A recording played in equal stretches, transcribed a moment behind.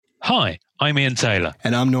Hi, I'm Ian Taylor.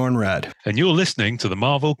 And I'm Norrin Rad. And you're listening to the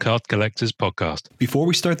Marvel Card Collectors Podcast. Before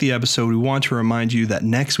we start the episode, we want to remind you that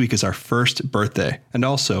next week is our first birthday and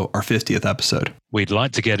also our 50th episode. We'd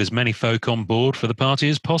like to get as many folk on board for the party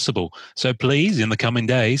as possible. So please, in the coming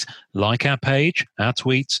days, like our page, our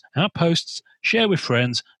tweets, our posts, share with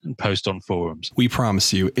friends, and post on forums. We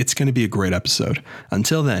promise you, it's going to be a great episode.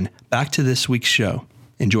 Until then, back to this week's show.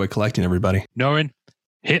 Enjoy collecting, everybody. Norrin,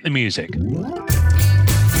 hit the music.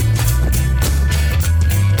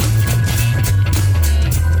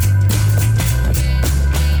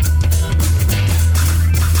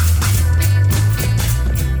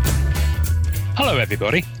 Hello,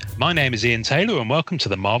 everybody. My name is Ian Taylor, and welcome to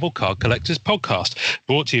the Marvel Card Collectors Podcast,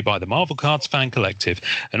 brought to you by the Marvel Cards Fan Collective,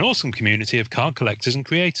 an awesome community of card collectors and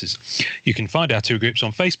creators. You can find our two groups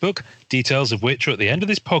on Facebook, details of which are at the end of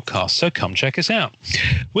this podcast, so come check us out.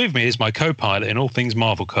 With me is my co-pilot in all things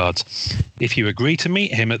Marvel cards. If you agree to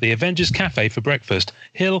meet him at the Avengers Cafe for breakfast,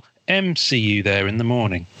 he'll MC you there in the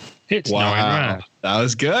morning. It's Norrin Rad. That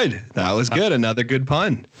was good. That was good. Another good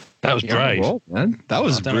pun. That was brave. Well, man. That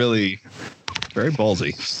was really... very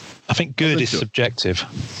ballsy. I think good is subjective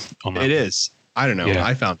on that. It is. I don't know. Yeah.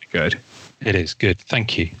 I found it good. It is good.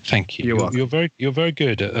 Thank you. Thank you. You're welcome. You're very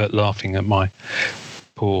good at laughing at my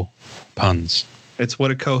poor puns. It's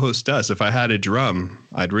what a co-host does. If I had a drum,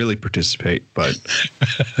 I'd really participate. But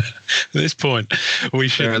at this point, we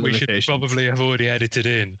should probably have already edited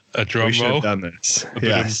in a drum roll. We should have done this.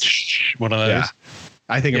 Yes. One of those. Yeah.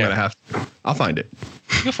 I think I'm going to have to. I'll find it.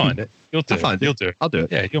 You'll find it. You'll do it. You'll do it. I'll do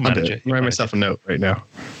it. Yeah, you'll manage it. I'll write myself a note right now.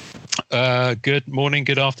 Good morning,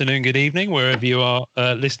 good afternoon, good evening, wherever you are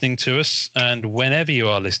listening to us and whenever you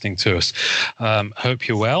are listening to us. Hope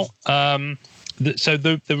you're well. So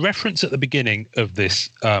the reference at the beginning of this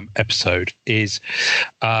episode is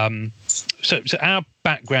so our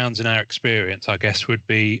backgrounds and our experience, I guess, would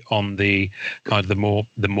be on the kind of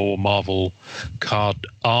the more Marvel card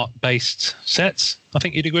art based sets. I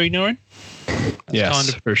think you'd agree, Norrin? Yes, kind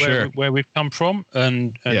of for sure. Where we've come from,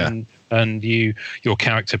 and your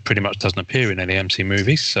character pretty much doesn't appear in any MC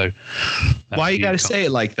movies. So why you got to say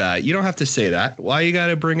it like that? You don't have to say that. Why you got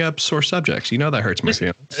to bring up sore subjects? You know that hurts my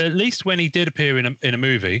feelings. At least when he did appear in a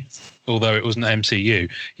movie, although it wasn't MCU,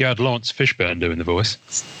 you had Lawrence Fishburne doing the voice.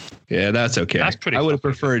 Yeah, that's okay. That's pretty. I would have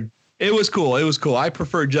preferred. It was cool. I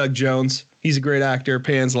prefer Jug Jones. He's a great actor.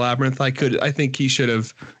 Pan's Labyrinth. I think he should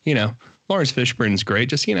have. Lawrence Fishburne's great.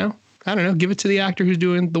 Just I don't know. Give it to the actor who's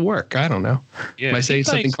doing the work. I don't know. Yeah, am I saying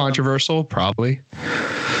something controversial? Probably.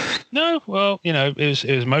 No. Well, it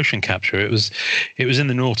was motion capture. It was in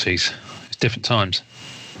the noughties. It's different times.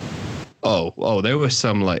 Oh, there was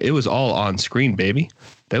some it was all on screen, baby.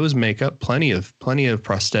 There was makeup, plenty of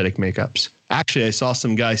prosthetic makeups. Actually, I saw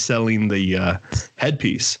some guy selling the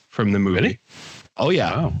headpiece from the movie. Really? Oh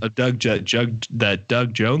yeah, wow. A Doug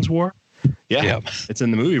Jones wore. Yeah, yep. It's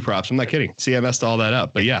in the movie props. I'm not kidding. See, I messed all that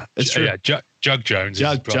up, but yeah, it's true. Yeah, Jug Jones.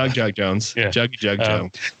 Jug Jones. Yeah. Jug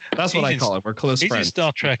Jones. That's what I call him. We're close friends. He's in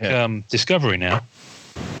Star Trek Discovery now.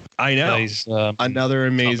 I know. Plays, another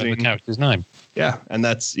amazing the character's name. Yeah, and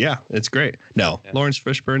it's great. No, yeah. Lawrence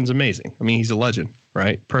Fishburne's amazing. I mean, he's a legend,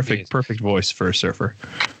 right? Perfect voice for a surfer.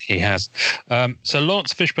 He has. So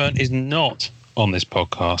Lawrence Fishburne is not on this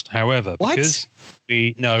podcast. However, because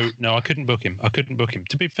no, I couldn't book him.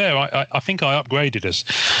 To be fair, I think I upgraded us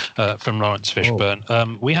from Lawrence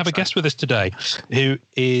Fishburne. We have a guest with us today who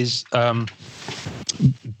is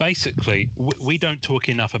basically we don't talk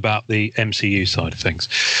enough about the MCU side of things.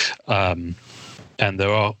 And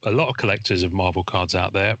there are a lot of collectors of Marvel cards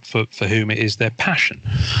out there for whom it is their passion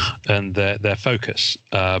and their focus.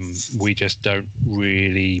 We just don't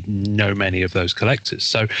really know many of those collectors.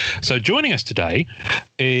 So joining us today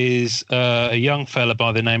is a young fella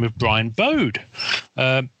by the name of Brian Bode.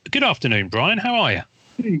 Good afternoon, Brian. How are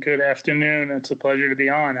you? Good afternoon. It's a pleasure to be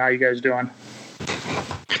on. How are you guys doing?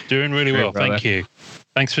 Doing really well. Thank you.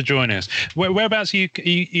 Thanks for joining us. Whereabouts are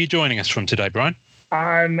you joining us from today, Brian?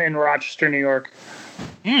 I'm in Rochester, New York.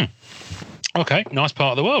 Okay, nice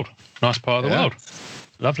part of the world. World.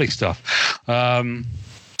 Lovely stuff. So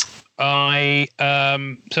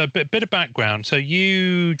a bit of background. So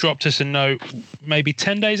you dropped us a note maybe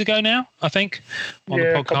 10 days ago now, I think, on the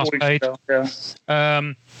podcast page.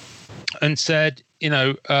 Ago, and said,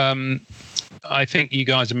 I think you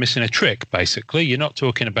guys are missing a trick, basically. You're not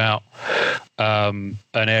talking about an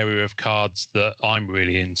area of cards that I'm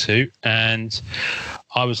really into. And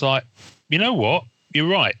I was like, you know what? You're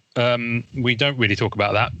right. We don't really talk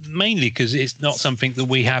about that, mainly because it's not something that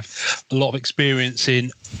we have a lot of experience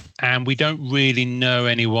in, and we don't really know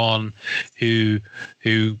anyone who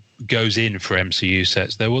goes in for MCU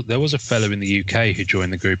sets. There was a fellow in the UK who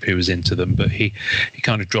joined the group who was into them, but he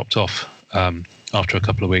kind of dropped off after a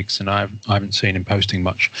couple of weeks, and I haven't seen him posting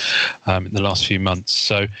much in the last few months.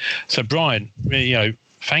 So Brian,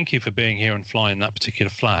 thank you for being here and flying that particular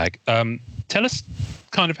flag. Tell us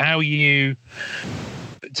kind of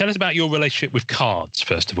tell us about your relationship with cards,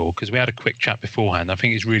 first of all, because we had a quick chat beforehand. I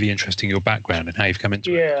think it's really interesting, your background and how you've come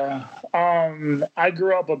into it. Yeah. I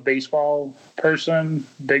grew up a baseball person,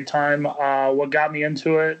 big time. What got me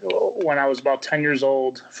into it when I was about 10 years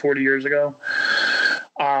old, 40 years ago,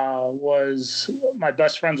 was my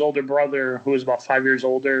best friend's older brother, who was about 5 years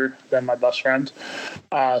older than my best friend,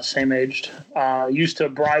 same aged, used to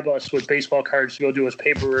bribe us with baseball cards to go do his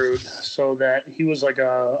paper route, so that he was like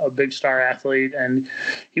a big star athlete, and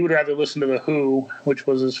he would rather listen to The Who, which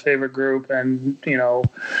was his favorite group, and,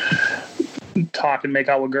 talk and make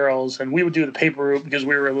out with girls, and we would do the paper route because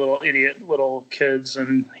we were little kids,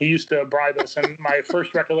 and he used to bribe us. And my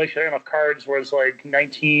first recollection of cards was like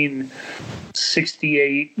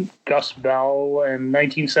 1968 Gus Bell and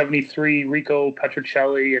 1973 Rico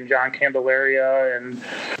Petrocelli and John Candelaria and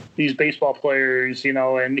these baseball players,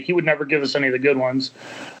 and he would never give us any of the good ones,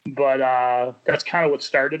 but that's kind of what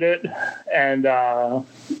started it. And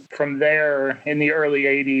from there, in the early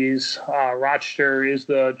 80s, Rochester is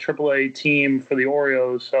the AAA team for the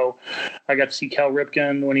Orioles, so I got to see Cal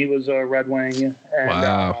Ripken when he was a Red Wing,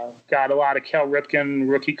 and got a lot of Cal Ripken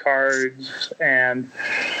rookie cards. And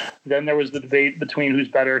then there was the debate between who's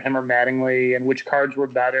better, him or Mattingly, and which cards were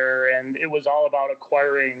better, and it was all about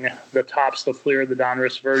acquiring the Topps, the Fleer, the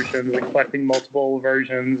Donruss versions, and collecting multiple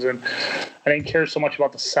versions. And I didn't care so much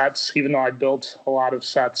about the sets, even though I built a lot of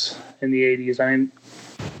sets in the 80s. I didn't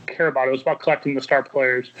care about it. It was about collecting the star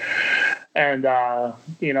players. And,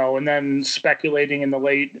 and then speculating in the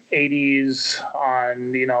late 80s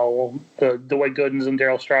on, the Dwight Goodens and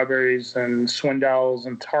Darryl Strawberries and Swindells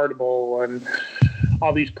and Tartable and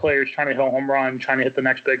all these players trying to hit a home run, trying to hit the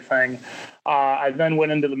next big thing. I then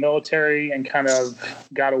went into the military and kind of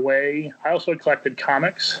got away. I also collected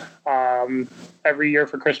comics. Every year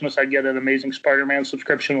for Christmas, I'd get an Amazing Spider-Man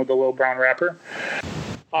subscription with the little brown wrapper.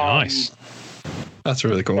 Nice. That's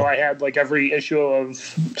really cool. So I had like every issue of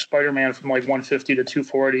Spider-Man from like 150 to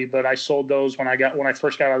 240, but I sold those when I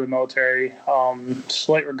first got out of the military.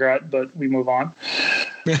 Slight regret, but we move on.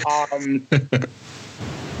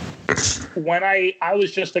 When I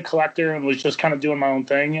was just a collector and was just kind of doing my own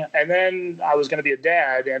thing, and then I was going to be a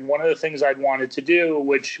dad, and one of the things I'd wanted to do,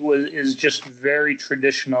 which is just very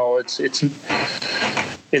traditional. It's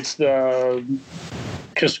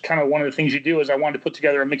just kind of one of the things you do, is I wanted to put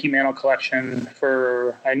together a Mickey Mantle collection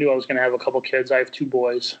I knew I was going to have a couple kids. I have two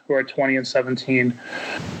boys who are 20 and 17.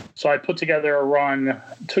 So I put together a run.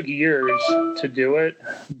 It took years to do it,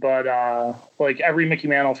 but like every Mickey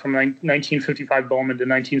Mantle from 1955 Bowman to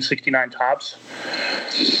 1969 Topps,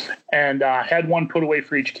 and had one put away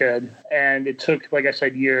for each kid. And it took, like I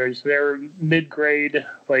said, years. They're mid-grade,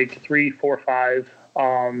 like 3, 4, 5.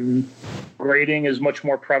 Grading is much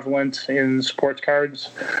more prevalent in sports cards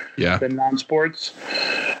than non-sports.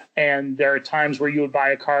 And there are times where you would buy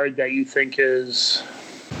a card that you think is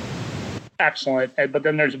excellent, but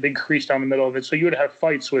then there's a big crease down the middle of it. So you would have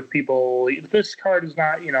fights with people. This card is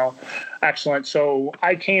not, excellent. So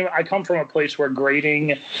I come from a place where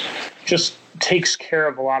grading just takes care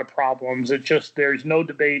of a lot of problems. There's no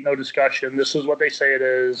debate, no discussion. This is what they say it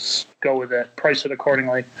is. Go with it. Price it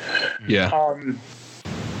accordingly. Yeah.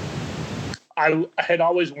 I had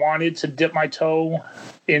always wanted to dip my toe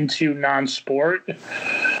into non-sport.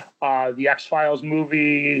 The X-Files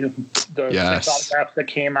movie, the 6 autographs that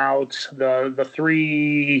came out, the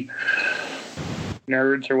 3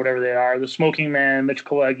 nerds or whatever they are, the Smoking Man, Mitch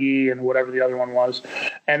Pileggi, and whatever the other one was.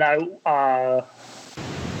 And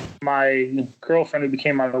my girlfriend, who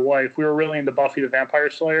became my wife, we were really into Buffy the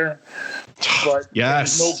Vampire Slayer. But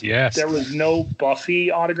there was no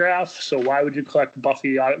Buffy autograph, so why would you collect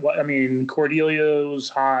Buffy? I mean, Cordelia was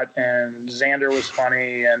hot, and Xander was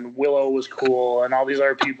funny, and Willow was cool, and all these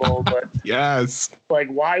other people, but like,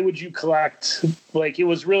 why would you collect? Like, it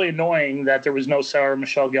was really annoying that there was no Sarah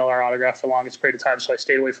Michelle Gellar autograph for the longest period of time, so I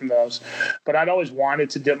stayed away from those. But I'd always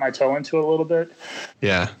wanted to dip my toe into it a little bit.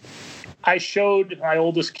 Yeah. I showed my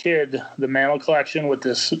oldest kid the Mantle collection with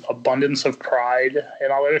this abundance of pride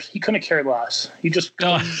and all that. He couldn't care less. He just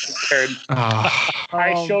couldn't care.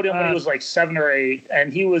 I showed him when he was like 7 or 8,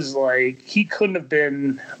 and he was like, he couldn't have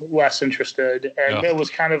been less interested. And it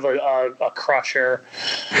was kind of a crusher.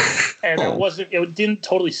 And it didn't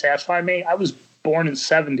totally satisfy me. I was born in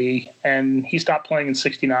 70 and he stopped playing in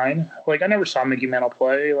 69. Like, I never saw Mickey Mantle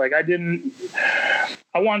play. Like,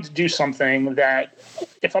 I wanted to do something that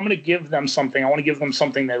if I'm going to give them something, I want to give them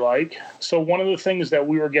something they like. So one of the things that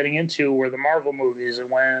we were getting into were the Marvel movies. And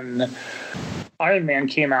when Iron Man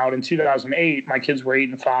came out in 2008, my kids were 8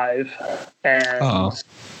 and 5, and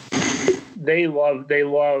they loved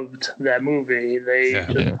that movie. They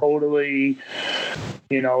just totally,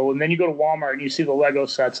 and then you go to Walmart and you see the Lego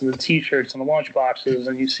sets and the T-shirts and the lunch boxes,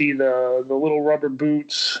 and you see the little rubber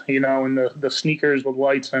boots, and the sneakers with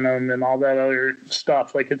lights in them and all that other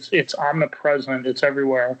stuff. Like, it's omnipresent. It's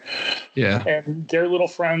everywhere. Yeah. And their little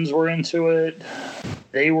friends were into it.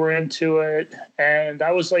 They were into it. And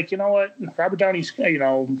I was like, you know what? Robert Downey's,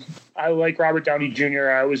 I like Robert Downey Jr.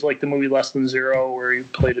 I always liked the movie Less Than Zero, where he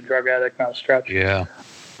played a drug addict, not a stretch. Yeah.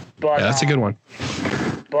 But that's a good one.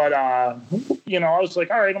 But, I was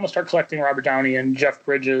like, all right, I'm going to start collecting Robert Downey and Jeff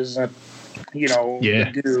Bridges and, the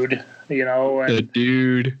dude, and the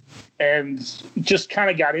dude. And just kind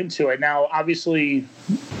of got into it. Now, obviously,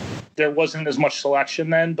 there wasn't as much selection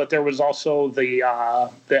then, but there was also the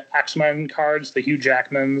X-Men cards, the Hugh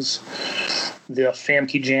Jackmans, the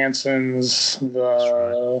Famke Jansens,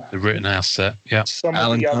 the Rittenhouse set, yeah. Some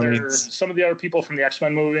of the other people from the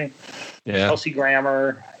X-Men movie, Kelsey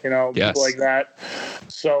Grammer, people like that.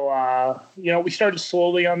 So we started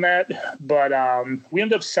slowly on that, but we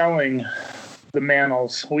ended up selling the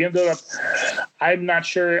Mantles. We ended up, I'm not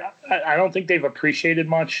sure, I don't think they've appreciated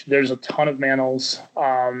much. There's a ton of Mantles.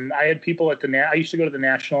 I had people at I used to go to the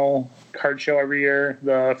National Card Show every year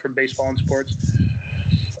for baseball and sports.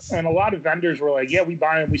 And a lot of vendors were like, yeah, we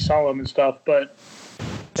buy them, we sell them and stuff, but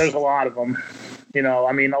there's a lot of them. A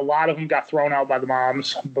lot of them got thrown out by the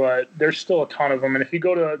moms, but there's still a ton of them. And if you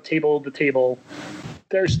go to table,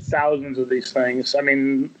 there's thousands of these things.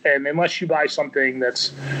 And unless you buy something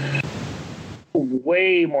that's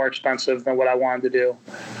way more expensive than what I wanted to do,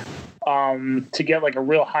 to get like a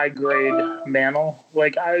real high grade Mantle,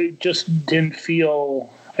 like I just didn't feel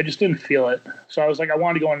it. So I was like, I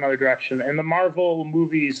wanted to go in another direction. And the Marvel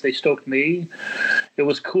movies, they stoked me. It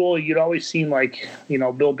was cool. You'd always seen like,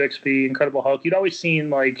 Bill Bixby, Incredible Hulk. You'd always seen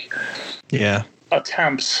like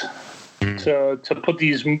attempts to put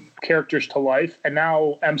these characters to life. And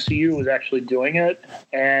now MCU was actually doing it,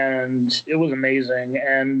 and it was amazing.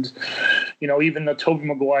 And, even the Tobey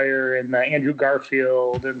Maguire and the Andrew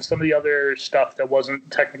Garfield and some of the other stuff that wasn't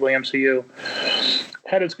technically MCU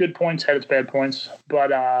had its good points, had its bad points,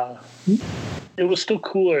 but it was still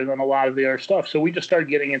cooler than a lot of the other stuff. So we just started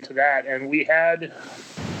getting into that, and we had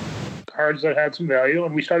cards that had some value,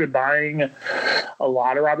 and we started buying a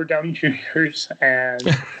lot of Robert Downey Jr.'s, and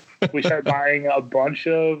we started buying a bunch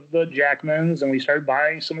of the Jackmans, and we started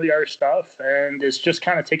buying some of the other stuff, and it's just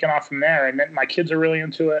kind of taken off from there. And then my kids are really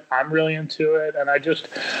into it. I'm really into it. And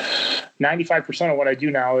 95% of what I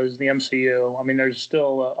do now is the MCU. There's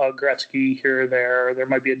still a Gretzky here or there. There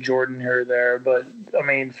might be a Jordan here or there. But,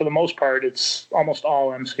 for the most part, it's almost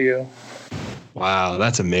all MCU. Wow,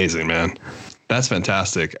 that's amazing, man. That's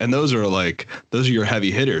fantastic. And those are your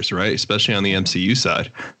heavy hitters, right? Especially on the MCU side.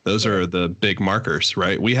 Those are the big markers,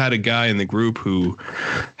 right? We had a guy in the group who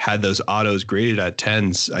had those autos graded at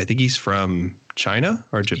 10s. I think he's from China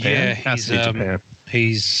or Japan. Yeah,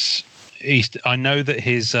 he's I know that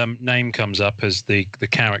his name comes up as the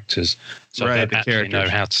characters, so I don't actually know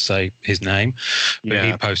how to say his name, but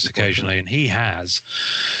he posts occasionally, and he has.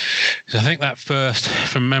 So I think that first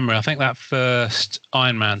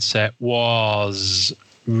Iron Man set was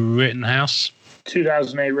Rittenhouse.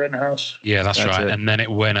 2008 Rittenhouse. Yeah, that's right. And then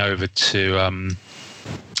it went over to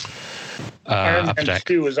Iron Man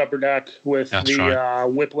 2 was Upper Deck with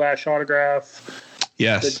Whiplash autograph.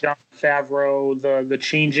 Yes. The Jon Favreau, the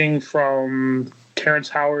changing from Terrence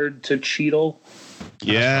Howard to Cheadle.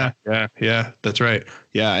 Yeah, that's right.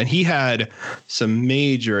 Yeah, and he had some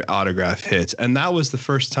major autograph hits, and that was the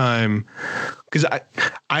first time, because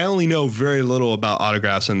I only know very little about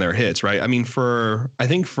autographs and their hits, right? For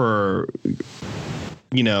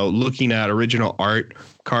looking at original art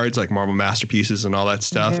cards like Marvel Masterpieces and all that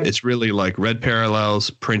stuff, it's really like red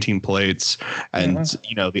parallels, printing plates, and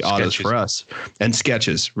the autos for us, and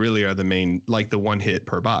sketches really are the main, like the one hit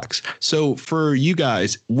per box. So for you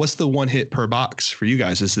guys, what's the one hit per box for you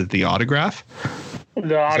guys? Is it the autograph?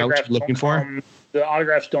 The autographs looking for? The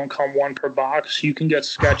autographs don't come one per box. You can get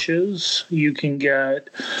sketches. You can get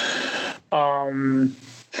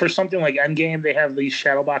for something like Endgame, they have these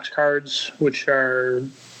shadow box cards, which are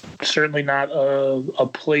certainly not a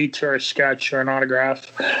plate or a sketch or an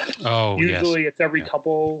autograph. Usually it's every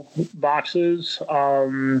couple boxes.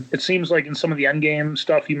 It seems like in some of the Endgame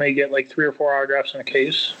stuff, you may get like 3 or 4 autographs in a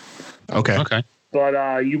case. Okay.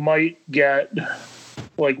 But you might get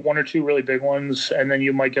like one or two really big ones, and then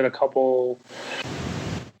you might get a couple,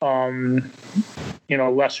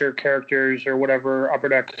 lesser characters or whatever Upper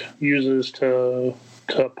Deck uses to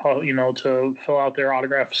fill out their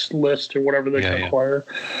autographs list or whatever they can acquire.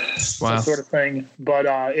 Wow. That sort of thing. But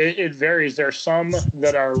it varies. There are some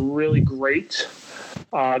that are really great.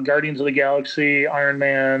 Guardians of the Galaxy, Iron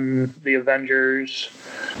Man, the Avengers,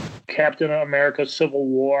 Captain America Civil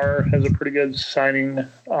War has a pretty good signing.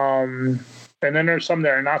 And then there's some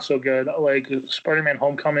that are not so good, like Spider-Man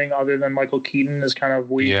Homecoming, other than Michael Keaton, is kind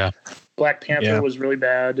of weak. Yeah. Black Panther was really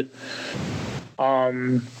bad.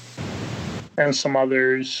 And some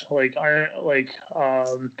others, like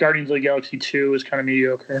Guardians of the Galaxy 2 is kind of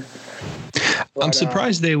mediocre. But, I'm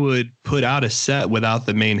surprised they would put out a set without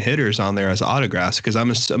the main hitters on there as autographs, because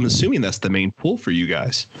I'm assuming that's the main pool for you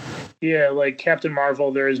guys. Yeah, like Captain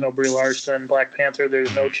Marvel, there is no Brie Larson. Black Panther,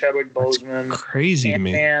 there's no Chadwick Boseman. That's crazy,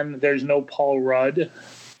 man. And there's no Paul Rudd.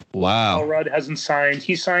 Wow. Paul Rudd hasn't signed.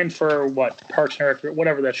 He signed for Parks and Rec,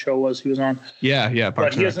 whatever that show was he was on. Yeah,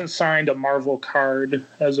 But he hasn't signed a Marvel card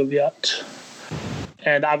as of yet.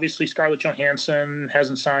 And obviously Scarlett Johansson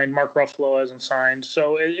hasn't signed. Mark Ruffalo hasn't signed.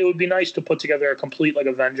 So it would be nice to put together a complete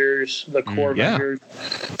Avengers, the core Avengers,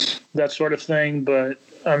 that sort of thing. But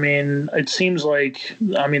I mean, it seems like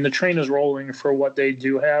the train is rolling for what they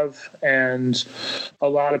do have, and a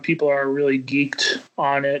lot of people are really geeked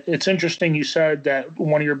on it. It's interesting you said that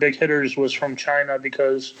one of your big hitters was from China,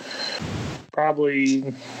 because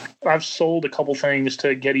probably I've sold a couple things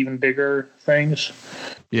to get even bigger things.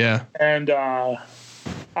 Yeah. And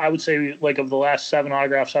I would say, of the last 7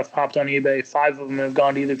 autographs I've popped on eBay, 5 of them have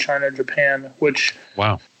gone to either China or Japan, which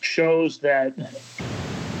shows that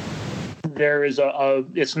there is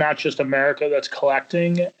it's not just America that's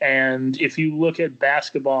collecting. And if you look at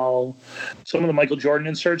basketball, some of the Michael Jordan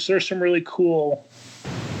inserts, there's some really cool,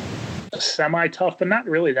 semi-tough, but not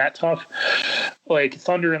really that tough, like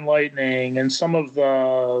Thunder and Lightning, and some of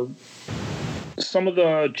the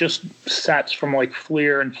just sets from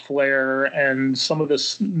Fleer and Flair, and some of the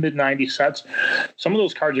mid-90s sets. Some of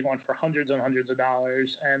those cards are going for hundreds and hundreds of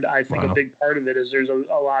dollars. And I think a big part of it is there's a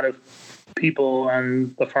lot of people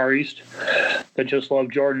in the Far East that just love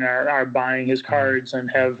Jordan are buying his cards and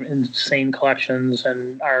have insane collections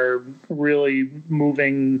and are really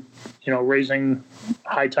moving, raising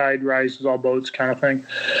high tide rises all boats kind of thing.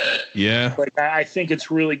 Yeah. I think it's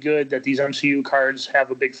really good that these MCU cards have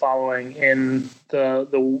a big following in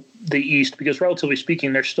the East, because relatively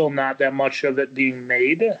speaking, there's still not that much of it being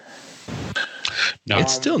made. No.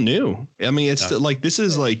 It's still new. I mean, it's this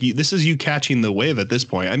is you catching the wave at this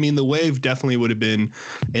point. I mean, the wave definitely would have been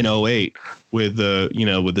in 2008 with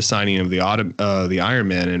the signing of the Iron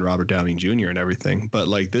Man and Robert Downey Jr. and everything. But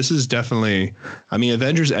this is definitely,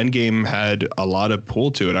 Avengers Endgame had a lot of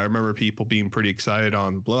pull to it. I remember people being pretty excited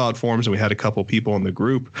on Blowout forums, and we had a couple people in the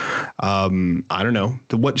group. I don't know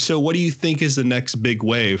what do you think is the next big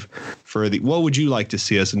wave for what would you like to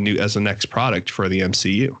see as a next product for the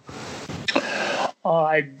MCU?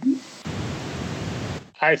 I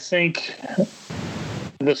think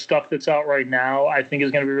the stuff that's out right now, I think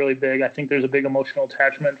is going to be really big. I think there's a big emotional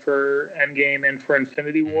attachment for Endgame and for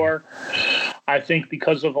Infinity War. I think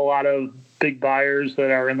because of a lot of big buyers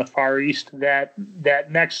that are in the Far East, that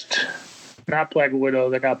next, not Black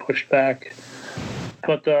Widow that got pushed back,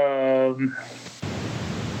 but I'm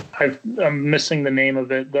missing the name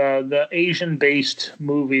of it. The Asian-based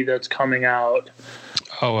movie that's coming out.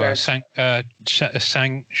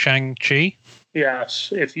 Shang-Chi?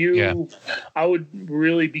 Yes. I would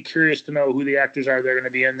really be curious to know who the actors are that are going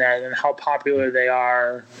to be in that and how popular they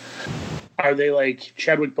are. Are they like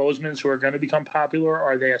Chadwick Boseman's who are going to become popular? Or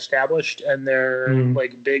are they established and they're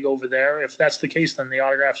big over there? If that's the case, then the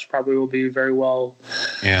autographs probably will be very well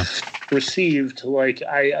received.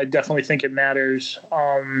 I definitely think it matters.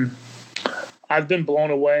 I've been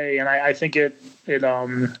blown away, and I think it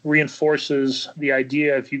reinforces the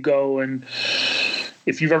idea. If you go and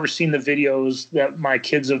if you've ever seen the videos that my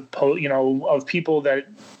kids have of people that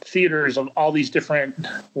theaters of all these different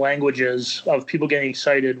languages of people getting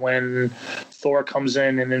excited when Thor comes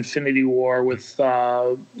in Infinity War with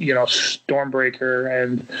Stormbreaker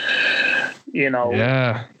and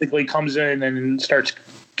basically comes in and starts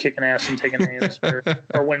kicking ass and taking names,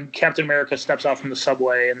 or when Captain America steps out from the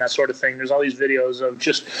subway and that sort of thing. There's all these videos of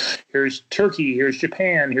just here's Turkey, here's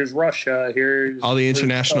Japan, here's Russia, here's all the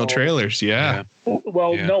international trailers. Yeah.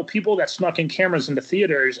 Well, no, people that snuck in cameras into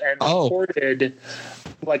theaters and recorded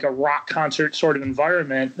like a rock concert sort of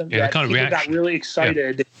environment. Yeah, that people got really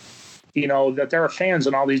excited. that there are fans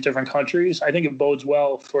in all these different countries. I think it bodes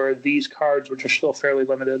well for these cards, which are still fairly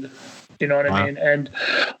limited. You know what I mean? And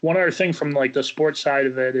one other thing from like the sports side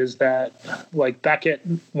of it is that like Beckett,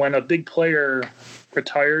 when a big player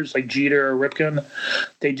retires, like Jeter or Ripken,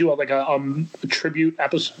 they do like a tribute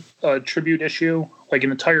episode, a tribute issue, like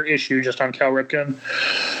an entire issue just on Cal Ripken.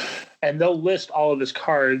 And they'll list all of his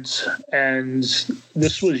cards. And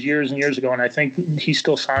this was years and years ago, and I think he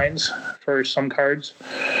still signs for some cards.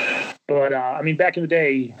 But, I mean, back in the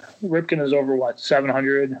day, Ripken is over,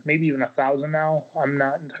 700, maybe even 1,000 now. I'm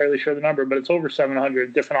not entirely sure the number, but it's over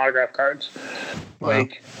 700 different autograph cards. Wow.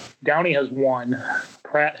 Like, Downey has 1.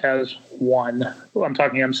 Pratt has 1. I'm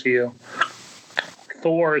talking MCU.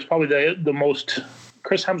 Thor is probably the most...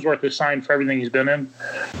 Chris Hemsworth is signed for everything he's been in.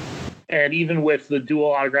 And even with the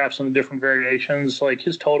dual autographs and the different variations, like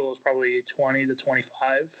his total is probably 20 to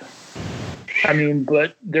 25. I mean,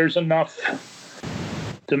 but there's enough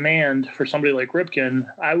demand for somebody like Ripken.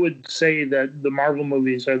 I would say that the Marvel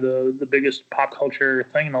movies are the biggest pop culture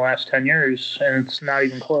thing in the last 10 years, and it's not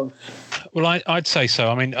even close. Well, I'd say so.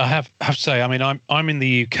 I mean, I have to say, I mean, I'm in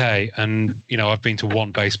the UK, and I've been to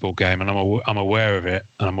one baseball game, and I'm aware of it,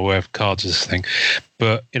 and I'm aware of cards as a thing.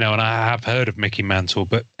 But and I have heard of Mickey Mantle,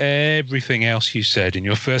 but everything else you said in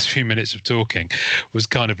your first few minutes of talking was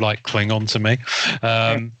kind of like Klingon to me,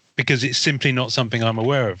 because it's simply not something I'm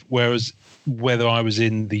aware of. Whereas whether I was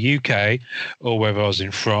in the UK or whether I was in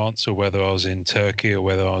France or whether I was in Turkey or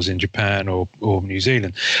whether I was in Japan or New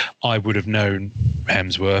Zealand, I would have known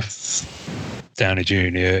Hemsworth, Downey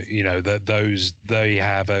Jr., that they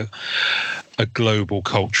have a global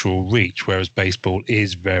cultural reach, whereas baseball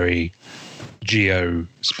is very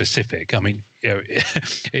geo-specific. I mean,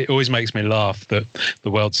 it always makes me laugh that the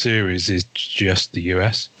World Series is just the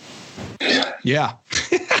US. Yeah.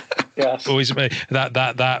 Yes. Always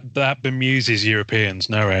that bemuses Europeans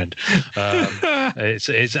no end.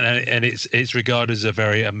 It's regarded as a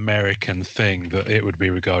very American thing that it would be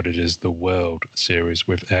regarded as the World Series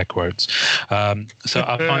with air quotes. So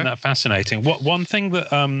I find that fascinating. One thing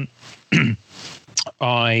that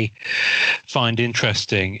I find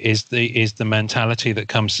interesting is the mentality that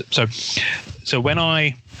comes. So when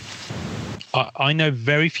I know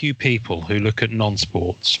very few people who look at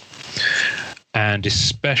non-sports, and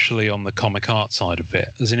especially on the comic art side of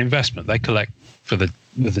it, as an investment. They collect for the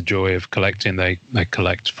joy of collecting. They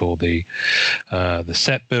collect for the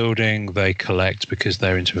set building. They collect because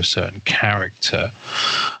they're into a certain character.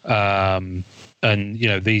 And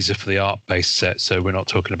these are for the art-based sets, so we're not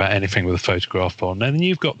talking about anything with a photograph on. And then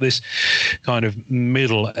you've got this kind of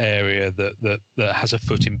middle area that has a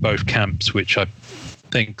foot in both camps, which I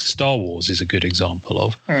think Star Wars is a good example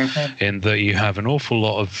of, in that you have an awful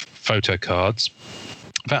lot of photo cards.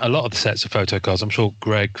 In fact, a lot of the sets are photo cards. I'm sure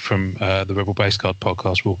Greg from the Rebel Base Card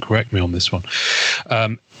podcast will correct me on this one.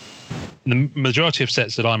 The majority of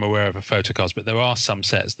sets that I'm aware of are photo cards, but there are some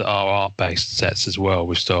sets that are art-based sets as well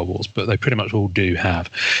with Star Wars, but they pretty much all do have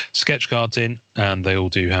sketch cards in, and they all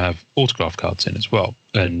do have autograph cards in as well.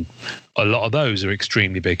 And a lot of those are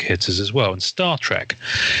extremely big hitters as well. And Star Trek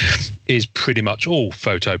is pretty much all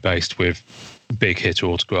photo-based with big hit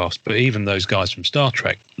autographs, but even those guys from Star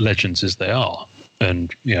Trek, legends as they are,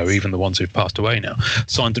 and even the ones who've passed away now,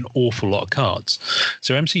 signed an awful lot of cards.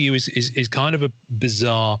 So MCU is kind of a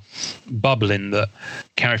bizarre bubble in that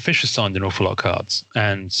Carrie Fisher signed an awful lot of cards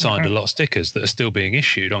and signed a lot of stickers that are still being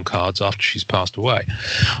issued on cards after she's passed away.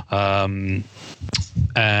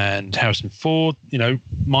 And Harrison Ford,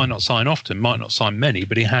 might not sign often, might not sign many,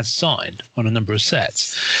 but he has signed on a number of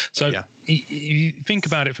sets. So you think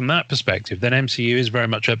about it from that perspective, then MCU is very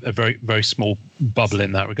much a very, very small bubble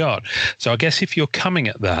in that regard. So I guess if you're coming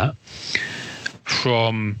at that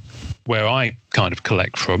from where I kind of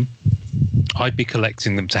collect from, I'd be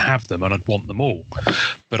collecting them to have them, and I'd want them all.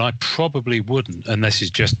 But I probably wouldn't, and this is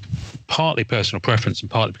just partly personal preference and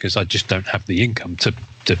partly because I just don't have the income to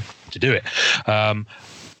do it.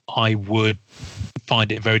 I would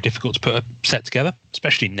find it very difficult to put a set together,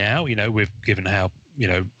 especially now, given how,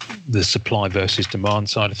 the supply versus demand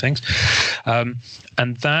side of things.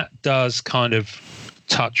 And that does kind of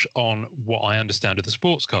touch on what I understand of the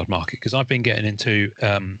sports card market, because I've been getting into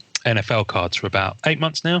NFL cards for about 8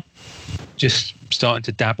 months now, just starting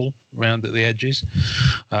to dabble around at the edges.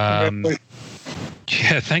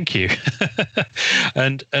 Yeah, thank you.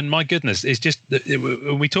 and my goodness, it's just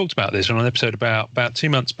we talked about this on an episode about 2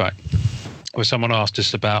 months back, where someone asked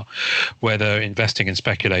us about whether investing and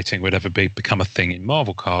speculating would ever become a thing in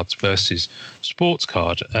Marvel cards versus sports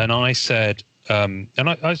card, and I said, and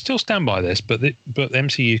I still stand by this, but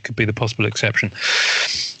MCU could be the possible exception,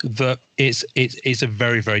 that it's a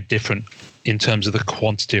very, very different in terms of the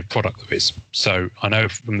quantity of product there is. So I know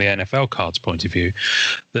from the NFL cards point of view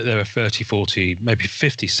that there are 30, 40, maybe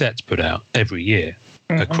 50 sets put out every year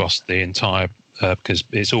across the entire, because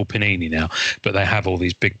it's all Panini now, but they have all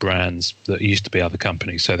these big brands that used to be other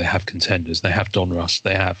companies. So they have Contenders, they have Donruss,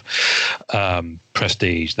 they have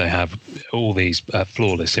Prestige, they have all these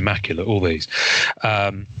Flawless, Immaculate, all these.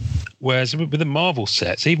 Whereas with the Marvel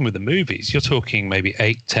sets, even with the movies, you're talking maybe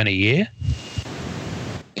 8-10 a year,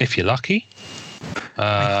 if you're lucky.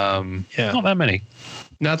 Not that many.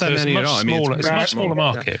 Not that many at all. It's a much smaller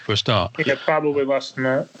market for a start. Yeah, probably less than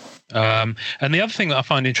that. And the other thing that I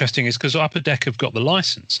find interesting is because Upper Deck have got the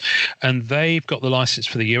license, and they've got the license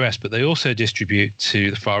for the US, but they also distribute to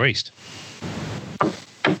the Far East.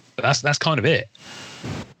 But that's kind of it.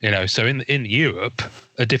 So in Europe,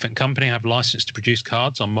 a different company have license to produce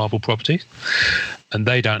cards on Marvel properties, and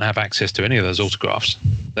they don't have access to any of those autographs.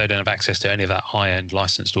 They don't have access to any of that high-end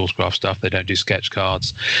licensed autograph stuff. They don't do sketch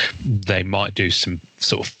cards. They might do some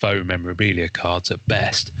sort of faux memorabilia cards at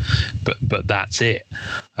best, but that's it.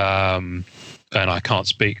 And I can't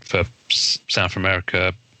speak for South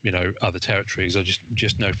America, other territories. I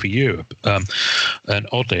just know for Europe. And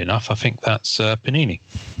oddly enough, I think that's Panini.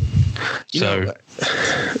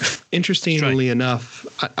 Interestingly enough,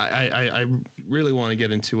 I really want to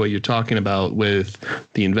get into what you're talking about with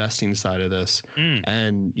the investing side of this,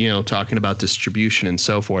 and talking about distribution and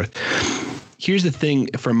so forth. Here's the thing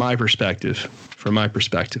from my perspective,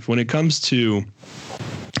 when it comes to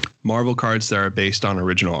Marvel cards that are based on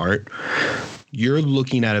original art, you're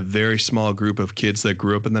looking at a very small group of kids that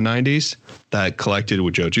grew up in the 90s that collected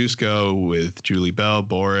with Joe Jusko, with Julie Bell,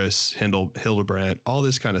 Boris, Hildebrandt, all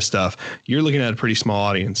this kind of stuff. You're looking at a pretty small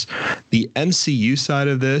audience. The MCU side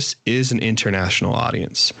of this is an international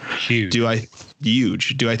audience. Huge. Do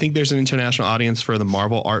I think there's an international audience for the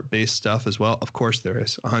Marvel art-based stuff as well? Of course there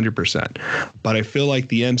is, 100%. But I feel like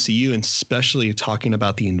the MCU, and especially talking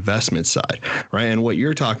about the investment side, right? And what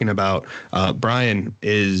you're talking about, Brian,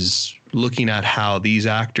 is looking at how these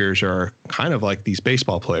actors are kind of like these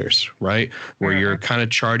baseball players, right? Where you're kind of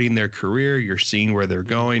charting their career, you're seeing where they're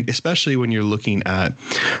going, especially when you're looking at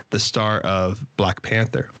the star of Black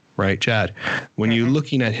Panther, right, Chad? When you're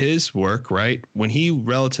looking at his work, right, when he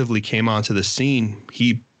relatively came onto the scene,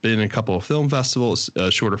 he been in a couple of film festivals,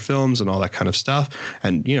 shorter films and all that kind of stuff.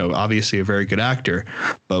 And, obviously a very good actor.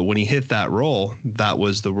 But when he hit that role, that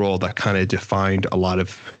was the role that kind of defined a lot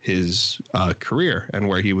of his career and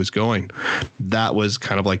where he was going. That was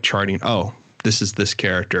kind of like charting, this is this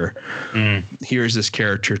character. Here's this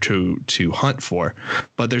character to hunt for.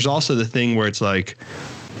 But there's also the thing where it's like,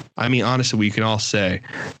 honestly, we can all say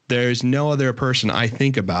there's no other person I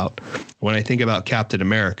think about when I think about Captain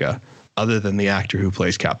America other than the actor who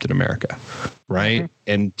plays Captain America, right?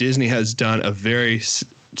 And Disney has done a very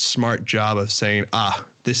smart job of saying,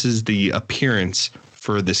 this is the appearance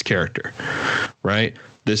for this character, right?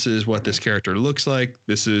 This is what this character looks like.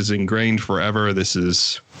 This is ingrained forever.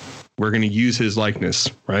 We're going to use his likeness,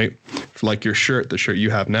 right? Like your shirt, the shirt you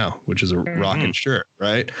have now, which is a rockin' shirt,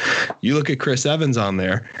 right? You look at Chris Evans on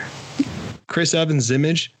there. Chris Evans'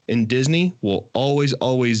 image in Disney will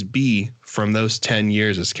always be from those 10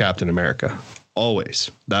 years as Captain America.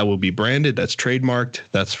 Always. That will be branded. That's trademarked.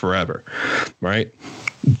 That's forever, right?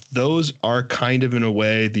 Those are kind of, in a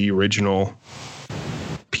way, the original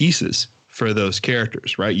pieces for those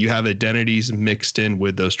characters, right? You have identities mixed in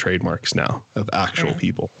with those trademarks now of actual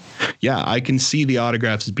people. Yeah, I can see the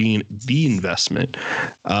autographs being the investment,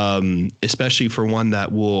 especially for one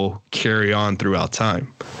that will carry on throughout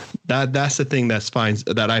time. That's the thing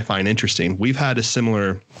that I find interesting. We've had a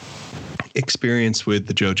similar experience with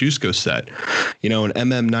the Joe Jusko set, in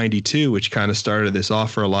MM92, which kind of started this off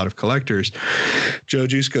for a lot of collectors. Joe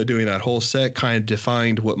Jusko doing that whole set kind of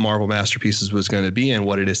defined what Marvel Masterpieces was going to be and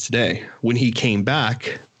what it is today. When he came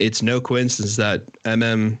back, it's no coincidence that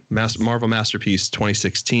Marvel Masterpiece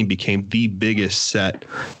 2016 became the biggest set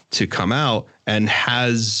to come out and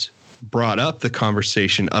has brought up the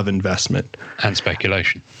conversation of investment and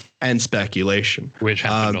speculation. Which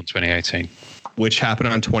happened on 2018. Which happened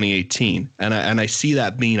on 2018. And I see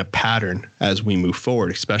that being a pattern as we move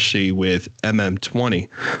forward, especially with MM20,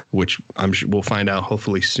 which I'm sure we'll find out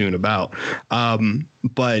hopefully soon about.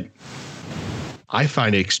 But I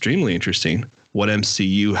find it extremely interesting what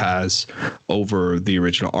MCU has over the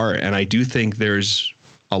original art. And I do think there's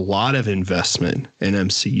a lot of investment in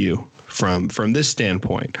MCU from this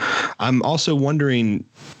standpoint. I'm also wondering,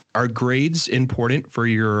 are grades important for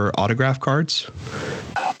your autograph cards?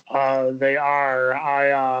 They are.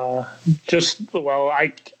 I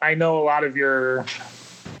know a lot of your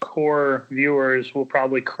core viewers will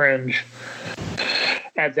probably cringe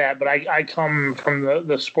at that. But I come from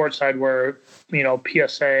the sports side where,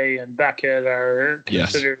 PSA and Beckett are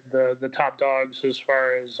considered the top dogs as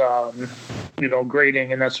far as,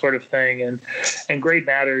 grading and that sort of thing. And grade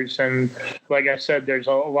matters. And like I said, there's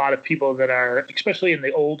a lot of people that are, especially in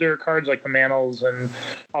the older cards, like the Mantles and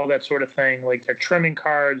all that sort of thing, like they're trimming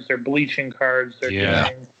cards, they're bleaching cards, they're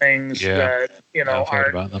doing things that,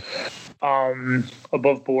 aren't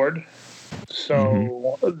above board.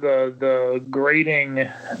 So the grading,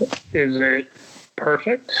 is it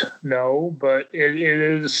perfect? No, but it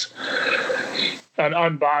is an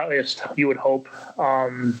unbiased, you would hope,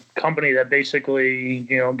 company that basically,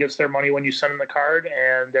 gets their money when you send them the card,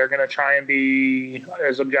 and they're going to try and be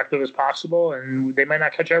as objective as possible. And they might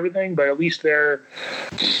not catch everything, but at least they're,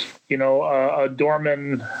 a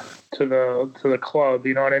doorman to the club.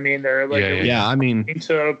 You know what I mean? They're like,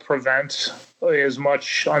 to prevent as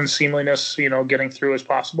much unseemliness, getting through as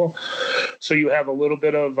possible. So you have a little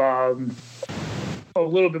bit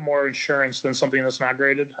more insurance than something that's not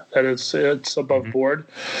graded, that it's above board.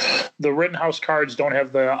 The Rittenhouse cards don't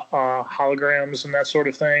have the holograms and that sort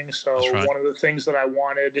of thing. So one of the things that I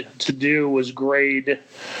wanted to do was grade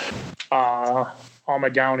all my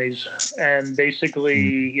Downies, and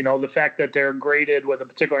basically, the fact that they're graded with a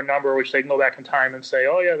particular number, which they can go back in time and say,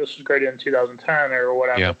 oh yeah, this was graded in 2010 or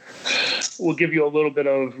whatever, will give you a little bit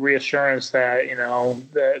of reassurance that,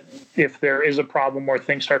 that if there is a problem where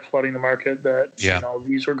things start flooding the market, that,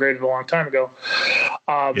 these were graded a long time ago.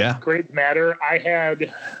 Grades matter. I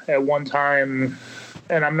had at one time,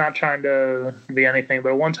 and I'm not trying to be anything, but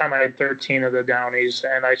at one time I had 13 of the Downies,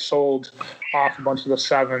 and I sold off a bunch of the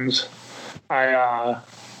 7s. I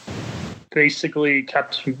basically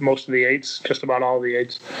kept most of the 8s, just about all of the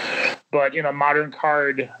 8s. But in a modern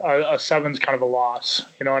card, a 7's kind of a loss.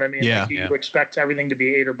 You know what I mean? Yeah. You expect everything to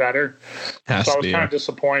be 8 or better. So I was kind of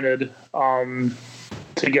disappointed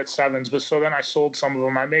to get 7s. But so then I sold some of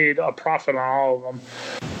them. I made a profit on all of them.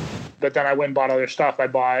 But then I went and bought other stuff. I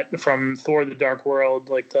bought from Thor: The Dark World,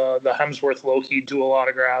 like the Hemsworth Loki dual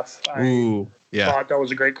autograph. I thought that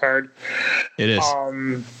was a great card. It is.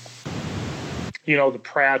 The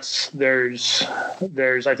Pratts, there's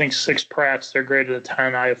I think 6 Pratts. They're graded a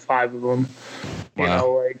 10. I have 5 of them.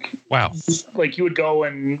 Like you would go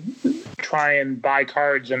and try and buy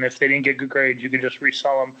cards, and if they didn't get good grades, you could just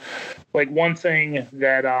resell them. Like one thing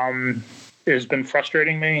that has been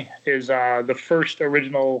frustrating me is the first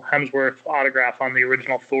original Hemsworth autograph on the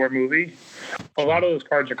original Thor movie. A lot of those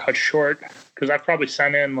cards are cut short, because I've probably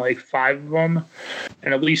sent in like 5 of them,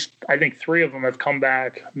 and at least I think 3 of them have come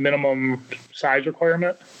back minimum size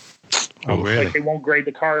requirement. Oh, really? Like they won't grade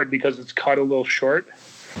the card because it's cut a little short.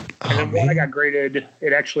 And then when I got graded,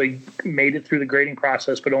 it actually made it through the grading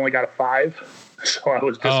process, but only got a 5. So I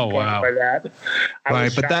was disappointed by that.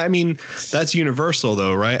 But that's universal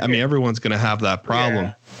though, right? I mean, everyone's going to have that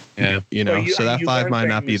problem. Yeah. So that 5 might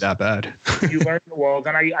not be that bad. You learn, well,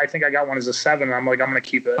 then I think I got one as a 7. And I'm like, I'm going to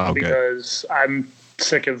keep it because I'm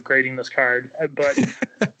sick of grading this card. But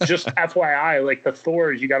just FYI, like the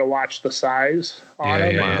Thors, you got to watch the size on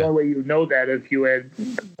them. The only way you know that if you had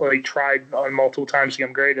tried on multiple times to get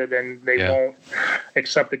them graded, and they won't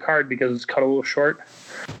accept the card because it's cut a little short.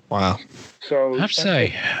 Wow. So I have to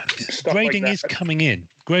say, grading is coming in.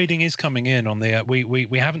 Grading is coming in on the.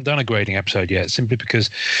 We haven't done a grading episode yet, simply because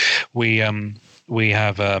we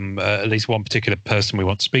have at least one particular person we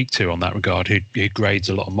want to speak to on that regard who grades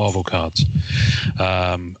a lot of Marvel cards.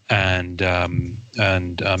 I'm just going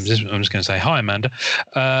to say hi, Amanda.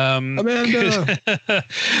 Amanda,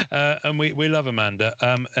 and we love Amanda.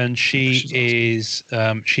 And she is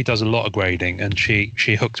she does a lot of grading, and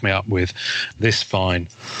she hooked me up with this fine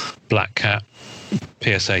Black Cat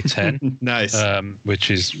PSA 10. Nice. Which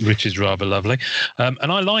is rather lovely.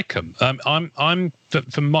 And I like them. I'm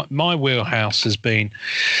for my wheelhouse has been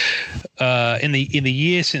in the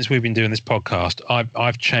year since we've been doing this podcast,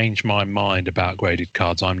 I've changed my mind about graded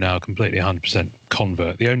cards. I'm now completely 100%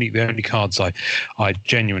 convert. The only cards I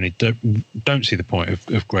genuinely don't see the point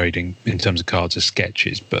of grading in terms of cards are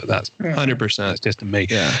sketches, but that's 100%. That's just a me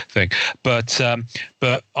thing. But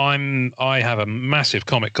I have a massive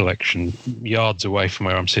comic collection yards away from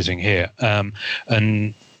where I'm sitting here,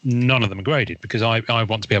 and none of them are graded because I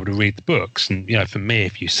want to be able to read the books. And for me,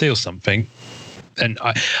 if you seal something, and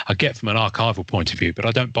I get from an archival point of view, but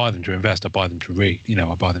I don't buy them to invest. I buy them to read.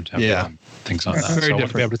 I buy them to have fun, things like that. So I want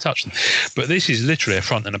to be able to touch them. But this is literally a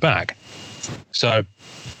front and a back. So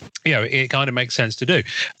it kind of makes sense to do.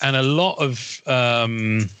 And a lot of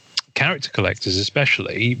character collectors,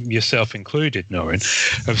 especially yourself included, Norrin,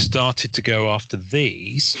 have started to go after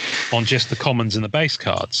these on just the commons and the base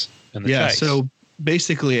cards and the chase. So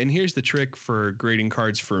basically, and here's the trick for grading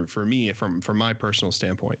cards for me, from my personal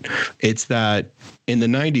standpoint. It's that in the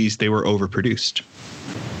 90s, they were overproduced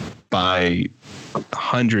by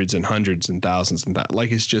hundreds and hundreds and thousands and that.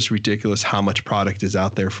 Like, it's just ridiculous how much product is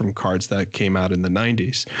out there from cards that came out in the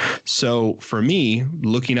 90s. So for me,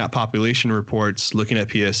 looking at population reports, looking at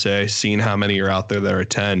PSA, seeing how many are out there that are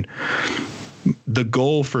 10, the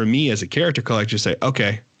goal for me as a character collector is to say,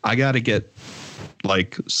 okay, I got to get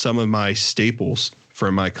like some of my staples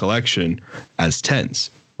for my collection as 10s.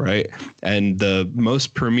 Right. And the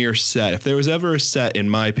most premier set, if there was ever a set, in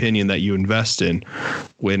my opinion, that you invest in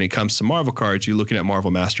when it comes to Marvel cards, you're looking at Marvel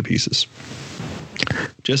Masterpieces.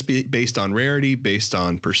 Just based on rarity, based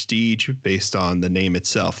on prestige, based on the name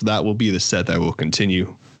itself. That will be the set that will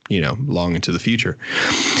continue, long into the future.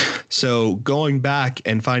 So going back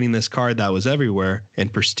and finding this card that was everywhere in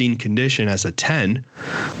pristine condition as a 10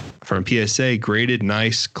 from PSA, graded,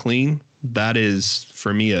 nice, clean, that is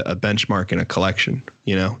for me a benchmark in a collection.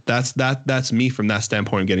 That's me from that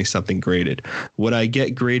standpoint of getting something graded. Would I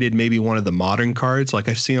get graded maybe one of the modern cards? Like,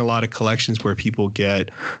 I've seen a lot of collections where people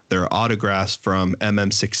get their autographs from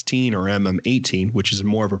MM16 or MM18, which is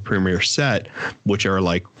more of a premier set, which are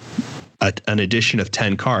like an edition of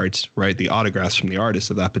 10 cards, right? The autographs from the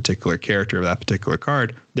artist of that particular character of that particular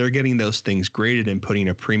card. They're getting those things graded and putting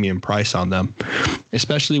a premium price on them,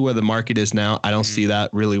 especially where the market is now. I don't see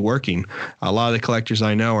that really working. A lot of the collectors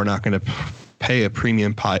I know are not going to pay a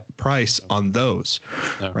premium price on those,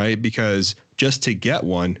 right? Because just to get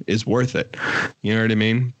one is worth it. You know what I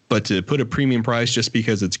mean? But to put a premium price just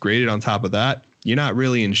because it's graded on top of that, you're not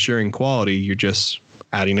really ensuring quality. You're just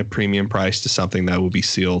adding a premium price to something that will be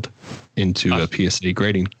sealed into a PSA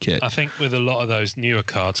grading kit. I think with a lot of those newer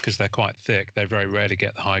cards, because they're quite thick, they very rarely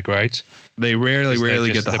get the high grades. They rarely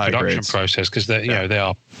get the high production grades. Process, because they they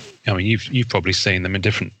are. I mean, you've probably seen them in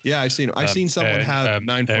different. Yeah, I've seen someone have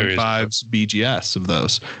 9.5s BGS of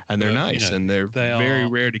those, and they're nice, and they're very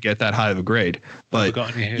rare to get that high of a grade. But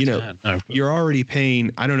you're already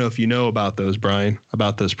paying. I don't know if you know about those, Brian,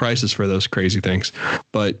 about those prices for those crazy things,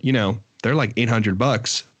 but they're like $800,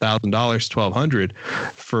 $1,000,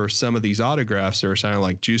 $1,200 for some of these autographs that are sounding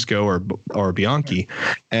like Jusko or Bianchi.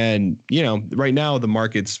 And, right now the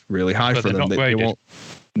market's really high for them. They won't.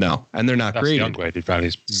 No, and they're not graded. The ungraded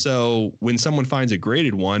values. So when someone finds a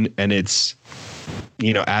graded one and it's,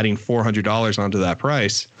 adding $400 onto that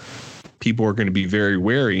price, people are going to be very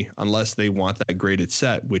wary unless they want that graded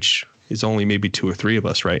set, which is only maybe 2 or 3 of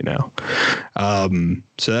us right now.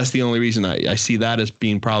 So that's the only reason I see that as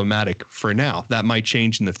being problematic for now. That might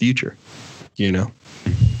change in the future,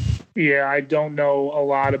 Yeah, I don't know a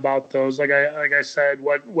lot about those. Like I said,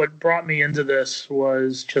 what brought me into this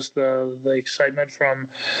was just the excitement from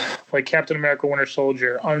like Captain America: Winter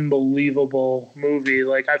Soldier, unbelievable movie.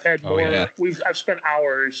 Like I've had I've spent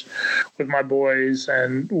hours with my boys,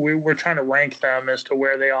 and we're trying to rank them as to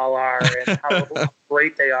where they all are and how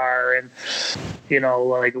great they are, and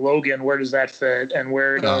like Logan, where does that fit, and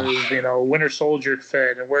where does Winter Soldier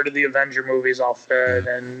fit, and where do the Avenger movies all fit?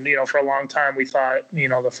 And for a long time we thought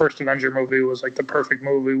the first Avenger movie was like the perfect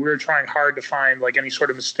movie. We were trying hard to find like any sort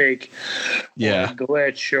of mistake, or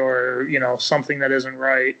glitch, or something that isn't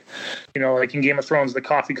right. Like in Game of Thrones, the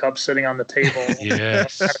coffee cup sitting on the table.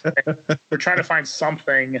 Yes, we're trying to find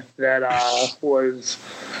something that was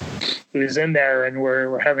in there, and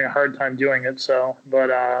we're having a hard time doing it. So,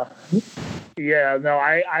 but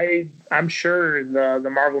I'm sure the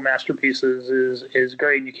Marvel Masterpieces is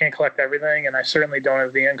great. And you can't collect everything, and I certainly don't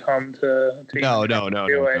have the income to do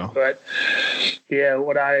it. But yeah,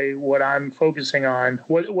 what I'm focusing on,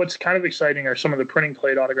 what's kind of exciting are some of the printing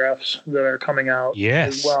plate autographs that are coming out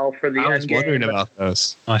as well for the I was Endgame. wondering about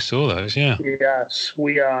those. I saw those. Yeah. Yes,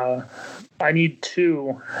 I need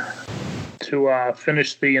 2 to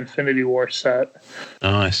finish the Infinity War set.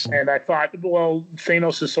 Nice. And I thought, well,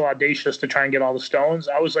 Thanos is so audacious to try and get all the stones.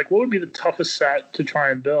 I was like, what would be the toughest set to try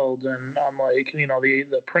and build? And I'm like,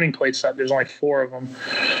 the printing plate set, there's only 4 of them.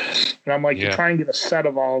 And I'm like, to try and get a set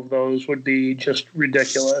of all of those would be just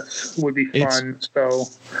ridiculous. Would be fun. So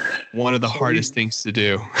one of the hardest things to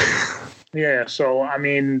do. Yeah, so I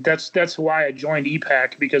mean that's why I joined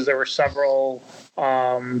EPAC, because there were several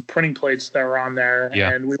printing plates that were on there,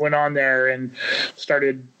 and we went on there and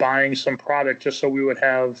started buying some product just so we would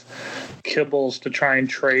have kibbles to try and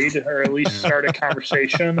trade, or at least start a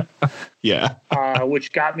conversation. Yeah.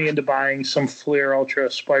 Which got me into buying some Fleer Ultra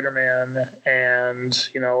Spider-Man and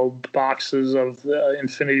boxes of the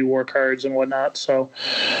Infinity War cards and whatnot. So,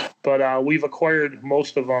 but we've acquired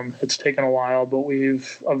most of them. It's taken a while, but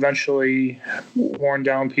we've eventually worn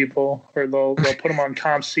down people, or they'll put them on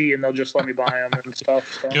ComC and they'll just let me buy them and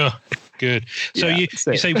stuff. So. Yeah. Good. So you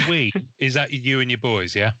say we, is that you and your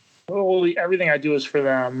boys? Yeah. Well, everything I do is for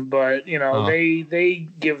them, but they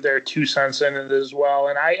give their 2 cents in it as well,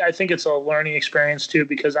 and I think it's a learning experience too,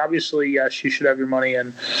 because obviously, yes, you should have your money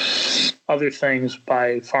in other things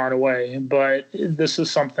by far and away, but this is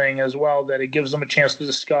something as well that it gives them a chance to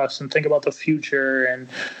discuss and think about the future. And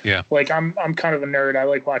like I'm kind of a nerd. I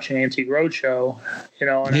like watching Antique Roadshow,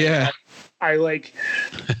 and I like,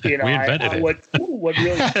 we invented it. What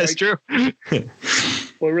really that's true.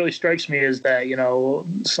 What really strikes me is that,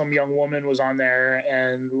 some young woman was on there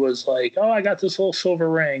and was like, oh, I got this little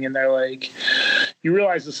silver ring. And they're like, you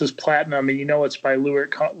realize this is platinum and it's by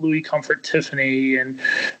Louis Comfort Tiffany. And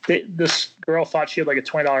this girl thought she had like a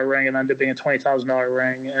 $20 ring and ended up being a $20,000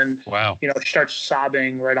 ring. And, wow. She starts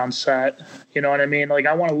sobbing right on set. You know what I mean? Like,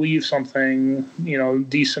 I want to leave something,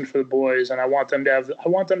 decent for the boys. And I want them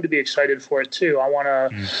to be excited for it too.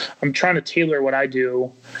 I'm trying to tailor what I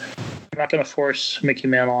do. I'm not going to force Mickey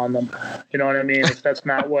Mantle on them. You know what I mean? If that's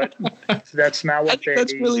not what that's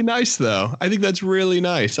really nice though. I think that's really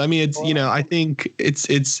nice. I mean, it's, I think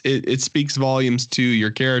it speaks volumes to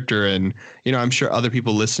your character, and, I'm sure other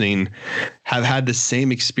people listening have had the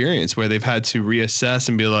same experience where they've had to reassess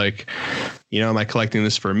and be like, am I collecting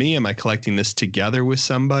this for me? Am I collecting this together with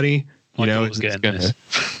somebody? That's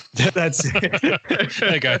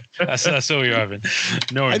there you go. That's all you're having.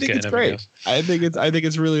 No one's getting everything else. I think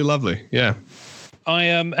it's really lovely. Yeah.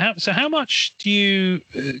 So how much do you?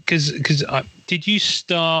 Because did you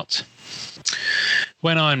start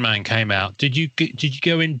when Iron Man came out? Did you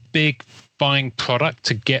go in big buying product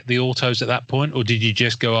to get the autos at that point, or did you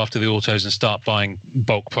just go after the autos and start buying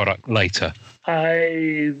bulk product later?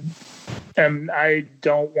 I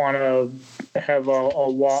don't want to have a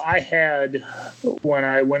wall. I had, when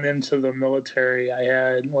I went into the military, I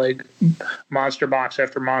had like monster box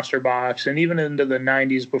after monster box, and even into the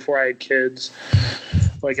 90s before I had kids,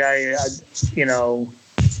 like I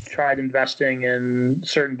tried investing in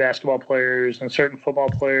certain basketball players and certain football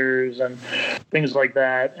players and things like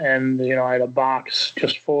that. And, I had a box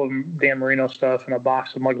just full of Dan Marino stuff and a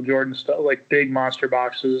box of Michael Jordan stuff, like big monster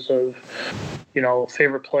boxes of,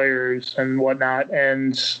 favorite players and whatnot.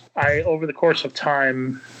 And over the course of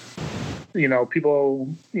time, people,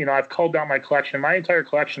 I've culled down my collection. My entire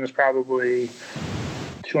collection is probably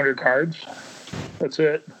 200 cards. That's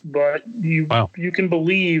it. But you can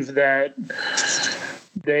believe that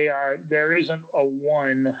there isn't a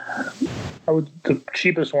one. The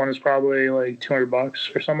cheapest one is probably like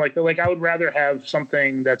 $200 or something like that. Like, I would rather have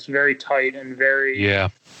something that's very tight and very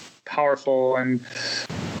powerful. And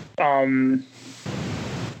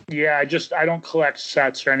I don't collect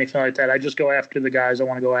sets or anything like that. I just go after the guys I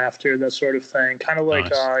want to go after, that sort of thing. Kind of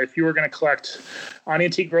like if you were going to collect on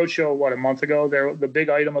Antique Roadshow, a month ago, the big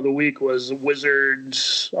item of the week was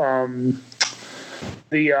Wizards,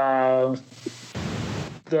 the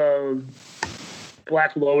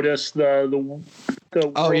Black Lotus, the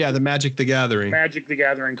Magic the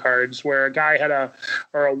Gathering cards, where a guy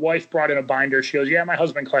or a wife brought in a binder. She goes, yeah, my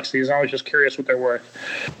husband collects these. I was just curious what they're worth.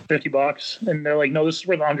 $50. And they're like, no, this is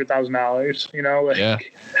worth $100,000.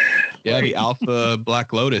 The Alpha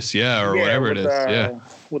Black Lotus, or whatever it is.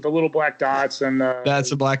 With the little black dots and that's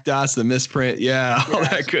the black dots, the misprint, all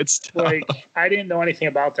that good stuff. Like, I didn't know anything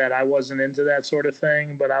about that. I wasn't into that sort of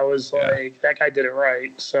thing, but I was like, that guy did it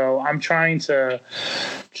right. So I'm trying to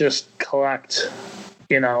just collect,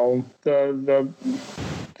 the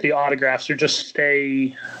autographs, or just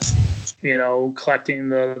stay, collecting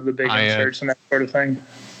the big inserts and that sort of thing.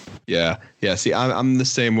 Yeah. See, I'm the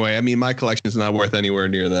same way. I mean, my collection is not worth anywhere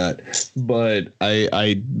near that, but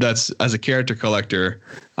that's, as a character collector,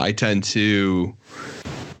 I tend to,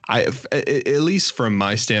 at least from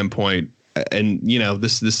my standpoint, and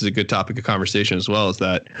this is a good topic of conversation as well, is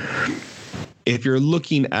that if you're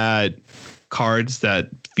looking at cards that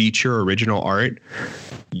feature original art,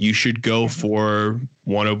 you should go for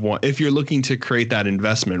one of one. If you're looking to create that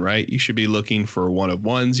investment, right, you should be looking for one of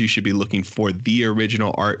ones. You should be looking for the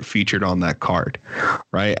original art featured on that card,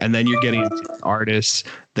 right? And then you're getting into artists,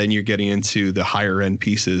 then you're getting into the higher end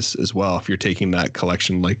pieces as well, if you're taking that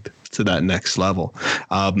collection like to that next level.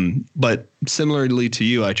 But similarly to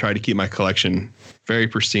you, I try to keep my collection very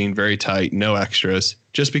pristine, very tight, no extras,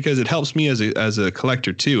 just because it helps me as a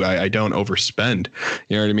collector too. I don't overspend.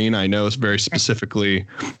 You know what I mean? I know very specifically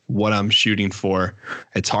what I'm shooting for.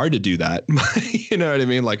 It's hard to do that. You know what I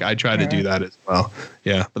mean? Like, I try to do that as well.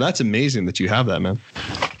 Yeah. But that's amazing that you have that, man.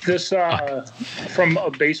 This from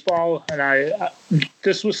a baseball, and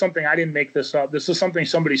this was something, I didn't make this up. This is something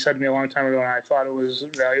somebody said to me a long time ago, and I thought it was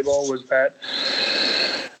valuable, was that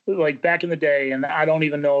like back in the day, and I don't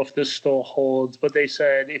even know if this still holds, but they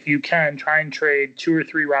said if you can, try and trade 2 or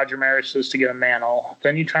 3 Roger Marises to get a Mantle.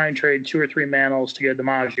 Then you try and trade 2 or 3 Mantles to get a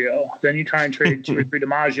DiMaggio. Then you try and trade 2 or 3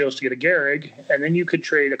 DiMaggios to get a Gehrig, and then you could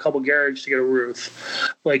trade a couple Gehrigs to get a Ruth.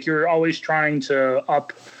 Like you're always trying to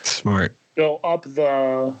go up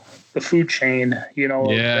the food chain,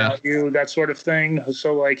 value, that sort of thing.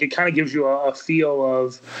 So like it kind of gives you a feel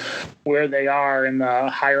of where they are in the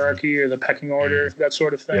hierarchy or the pecking order, that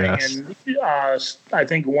sort of thing. Yes. And I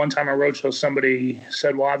think one time on Roadshow somebody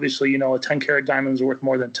said, well, obviously, a 10-carat diamond is worth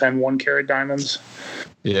more than 10 1-carat diamonds.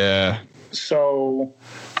 Yeah. So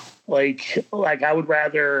like I would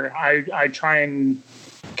rather I try and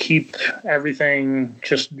keep everything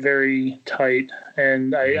just very tight,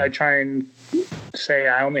 and I try and say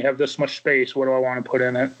I only have this much space. What do I want to put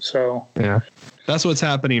in it? So yeah, that's what's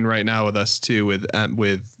happening right now with us too. With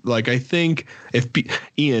like, I think if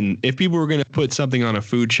people were going to put something on a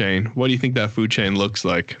food chain, what do you think that food chain looks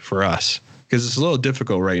like for us? Because it's a little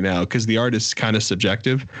difficult right now because the art is kind of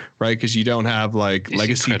subjective, right? Because you don't have like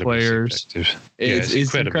legacy players.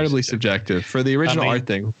 It's incredibly subjective for the original art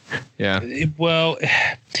thing. Yeah. Well,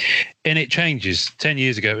 and it changes. 10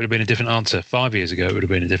 years ago, it would have been a different answer. 5 years ago, it would have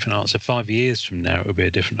been a different answer. 5 years from now, it would be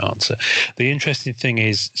a different answer. The interesting thing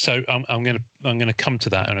is, so I'm going to come to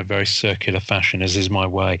that in a very circular fashion, as is my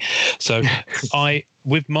way. So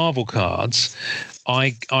with Marvel cards,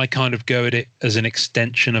 I kind of go at it as an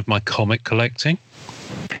extension of my comic collecting,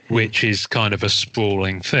 which is kind of a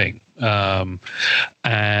sprawling thing. So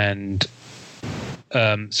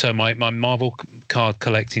my Marvel card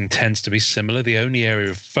collecting tends to be similar. The only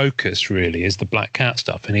area of focus really is the Black Cat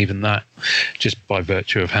stuff, and even that, just by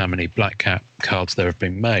virtue of how many Black Cat cards there have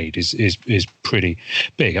been made, is pretty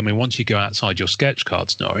big. I mean, once you go outside your sketch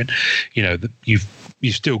cards, Norrin, you've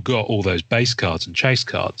still got all those base cards and chase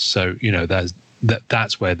cards. So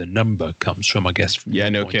that's where the number comes from, I guess. Yeah,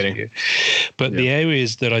 no kidding. But the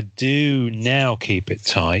areas that I do now keep it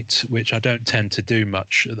tight, which I don't tend to do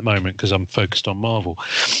much at the moment because I'm focused on Marvel,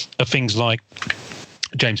 are things like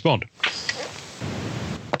James Bond.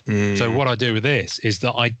 So what I do with this is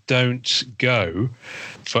that I don't go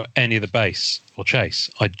for any of the base or chase.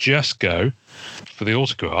 I just go for the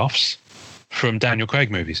autographs from Daniel Craig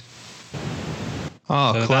movies.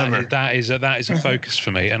 Oh, so clever! That is a focus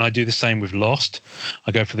for me, and I do the same with Lost.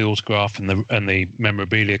 I go for the autograph and the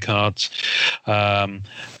memorabilia cards.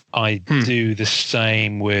 I do the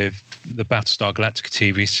same with the Battlestar Galactica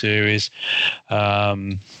TV series,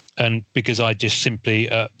 and because I just simply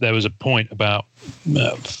there was a point about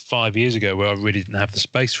 5 years ago where I really didn't have the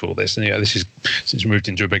space for all this, and this is since I moved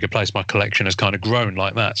into a bigger place, my collection has kind of grown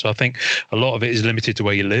like that. So I think a lot of it is limited to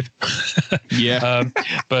where you live. Yeah.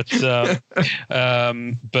 But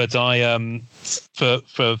I for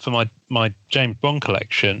my James Bond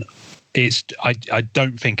collection, I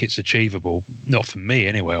don't think it's achievable, not for me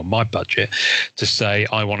anyway, on my budget, to say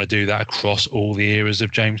I want to do that across all the eras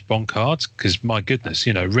of James Bond cards, because my goodness,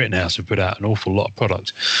 Rittenhouse have put out an awful lot of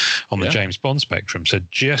product on the James Bond spectrum. So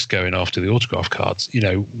just going after the autograph cards,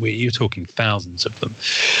 you're talking thousands of them,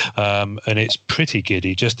 and it's pretty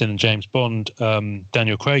giddy just in the James Bond,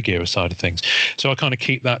 Daniel Craig era side of things. So I kind of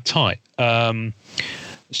keep that tight. But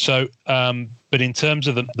in terms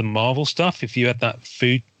of the Marvel stuff, if you had that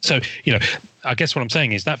food, I guess what I'm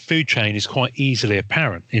saying is that food chain is quite easily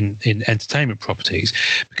apparent in entertainment properties,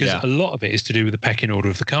 because a lot of it is to do with the pecking order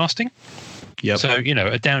of the casting. Yep. So,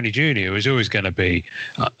 a Downey Jr. is always going to be,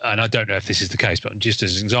 and I don't know if this is the case, but just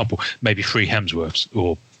as an example, maybe 3 Hemsworths,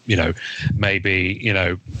 or, maybe,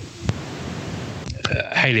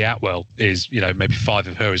 Hayley Atwell is, maybe 5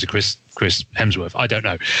 of her is a Chris Hemsworth. I don't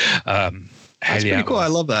know. That's pretty cool. I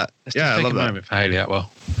love that. I love that. Moment for Hayley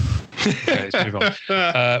Atwell. Okay, let's move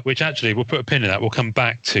on. Which actually, we'll put a pin in that. We'll come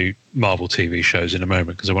back to Marvel TV shows in a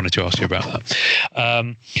moment, because I wanted to ask you about that.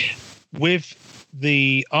 With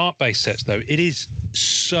the art-based sets, though, it is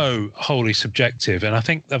so wholly subjective, and I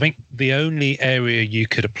think the only area you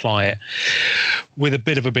could apply it with a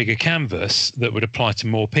bit of a bigger canvas that would apply to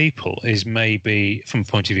more people is maybe from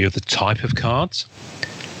the point of view of the type of cards.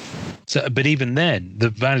 So, but even then, the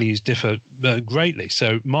values differ greatly.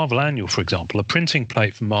 So Marvel Annual, for example, a printing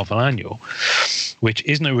plate from Marvel Annual, which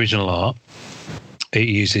isn't original art, it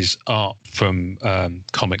uses art from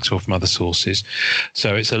comics or from other sources.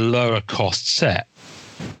 So it's a lower cost set.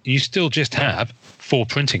 You still just have 4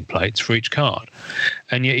 printing plates for each card,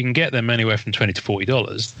 and yet you can get them anywhere from $20 to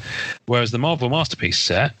 $40. Whereas the Marvel Masterpiece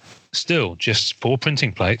set, still just 4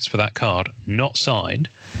 printing plates for that card, not signed.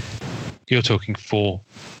 You're talking $450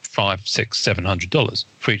 $500, $600, $700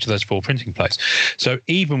 for each of those 4 printing plates. So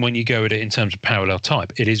even when you go at it in terms of parallel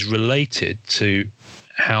type, it is related to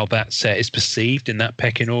how that set is perceived in that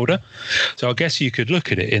pecking order. So I guess you could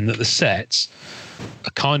look at it in that the sets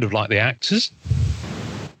are kind of like the actors.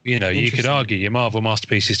 You know, you could argue your Marvel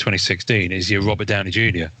Masterpieces 2016 is your Robert Downey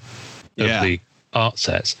Jr. of the art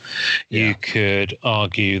sets. You could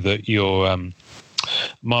argue that your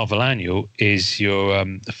Marvel Annual is your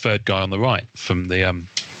third guy on the right from the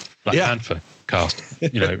Black Panther cast.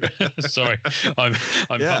 You know, sorry, I'm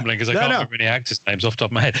fumbling because I can't remember any actors' names off the top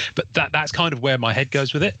of my head. But that's kind of where my head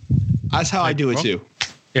goes with it. That's how I do it too.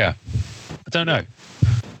 Yeah, I don't know.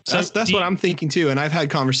 So that's what I'm thinking too, and I've had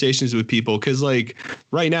conversations with people because like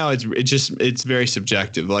right now it's very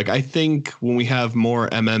subjective. Like I think when we have more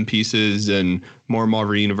pieces and more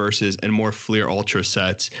Marvel Universes and more Fleer Ultra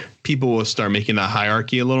sets, people will start making that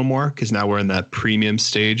hierarchy a little more because now we're in that premium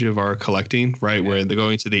stage of our collecting, right? Where they're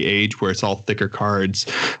going to the age where it's all thicker cards,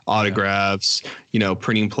 autographs, you know,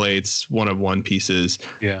 printing plates, one-of-one pieces.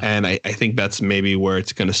 Yeah. And I think that's maybe where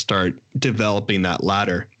it's going to start developing that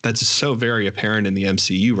ladder. That's so very apparent in the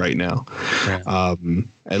MCU right now. Yeah.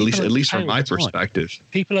 At least from my perspective.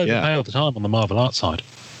 People overpay all the time on the Marvel art side.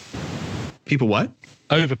 People what?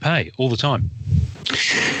 Overpay all the time.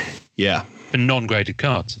 Yeah. For non-graded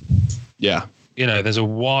cards. Yeah. You know, there's a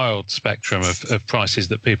wild spectrum of prices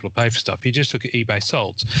that people pay for stuff. You just look at eBay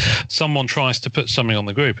solds. Someone tries to put something on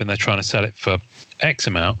the group and they're trying to sell it for X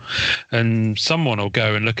amount, and someone will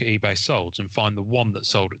go and look at eBay solds and find the one that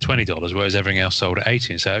sold at $20, whereas everything else sold at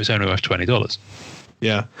 $80, and so it was only worth $20.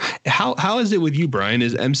 Yeah. How is it with you, Brian?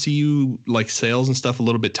 Is MCU like sales and stuff a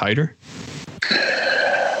little bit tighter?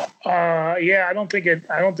 Yeah, I don't think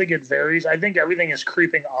it varies. I think everything is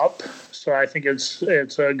creeping up, so I think it's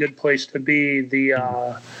a good place to be.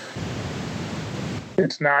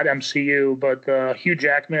 It's not MCU, but the Hugh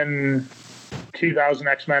Jackman 2000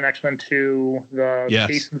 X-Men 2, the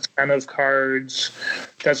case incentive cards,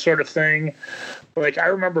 that sort of thing. Like I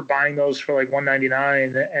remember buying those for like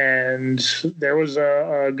 $199, and there was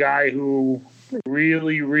a guy who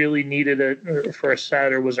really, really needed it for a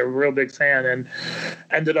set or was a real big fan and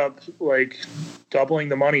ended up like doubling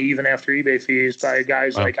the money even after eBay fees by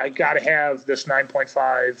guys like, I got to have this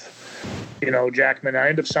 9.5, you know, Jackman. I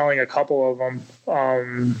ended up selling a couple of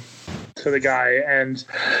them to the guy, and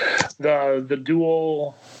the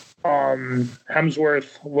dual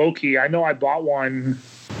Hemsworth Loki, I know I bought one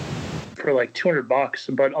for like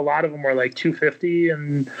 $200, but a lot of them were like $250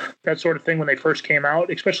 and that sort of thing when they first came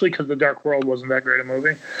out, especially because The Dark World wasn't that great a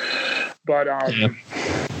movie. But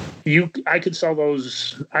I could sell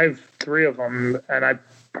those. I have 3 of them, and I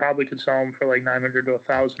probably could sell them for like $900 to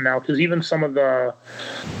 $1,000 now, because even some of the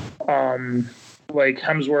like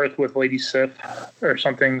Hemsworth with Lady Sif or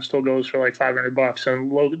something still goes for like $500,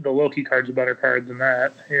 and the Loki card's a better card than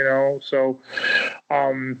that, you know. So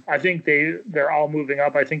I think they're all moving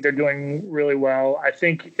up. I think they're doing really well. I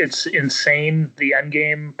think it's insane, the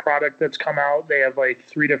Endgame product that's come out. They have like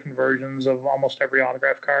 3 different versions of almost every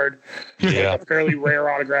autograph card. Like a fairly rare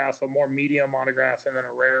autograph, a more medium autograph, and then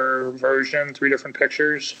a rare version, 3 different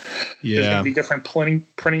pictures. There's going to be different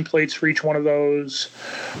printing plates for each one of those.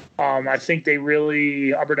 I think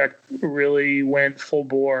Upper Deck really went full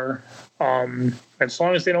bore. As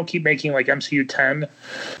long as they don't keep making like MCU 10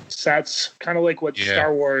 sets, kind of like what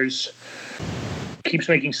Star Wars keeps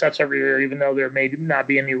making sets every year, even though there may not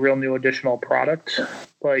be any real new additional product.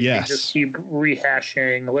 Like they just keep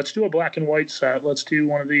rehashing. Let's do a black and white set. Let's do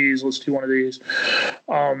one of these. Let's do one of these.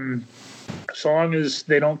 So long as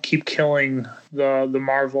they don't keep killing the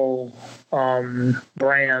Marvel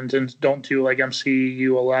brand and don't do like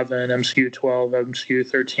MCU 11, MCU 12, MCU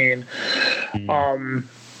 13.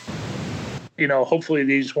 You know, hopefully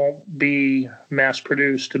these won't be mass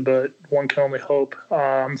produced, but one can only hope.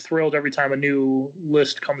 I'm thrilled every time a new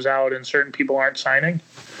list comes out and certain people aren't signing.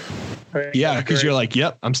 Yeah, because you're like,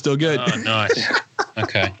 yep, I'm still good. Oh, nice.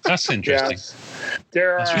 Okay, that's interesting.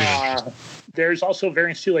 Yes. There's also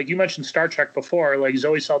variants too. Like you mentioned Star Trek before, like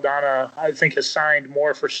Zoe Saldana, I think has signed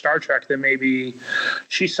more for Star Trek than maybe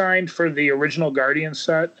she signed for the original Guardian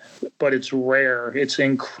set, but it's rare. It's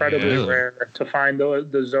incredibly rare to find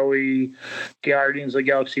the Zoe Guardians of the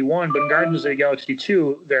Galaxy 1, but in Guardians of the Galaxy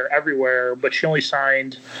 2, they're everywhere, but she only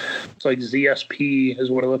signed, it's like ZSP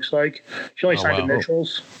is what it looks like. She only signed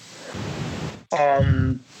initials.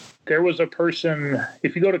 There was a person,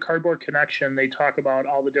 if you go to Cardboard Connection, they talk about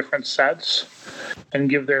all the different sets and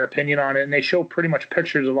give their opinion on it, and they show pretty much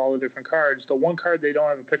pictures of all the different cards. The one card they don't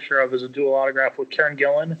have a picture of is a dual autograph with Karen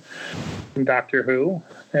Gillan from Doctor Who,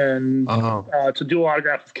 and it's a dual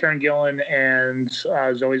autograph of Karen Gillan and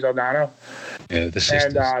Zoe Saldana. Yeah, the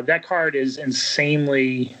sisters. And that card is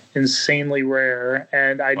insanely rare,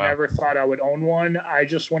 and I never thought I would own one. I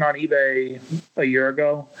just went on eBay a year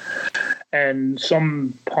ago, and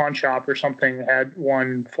some pawn shop or something had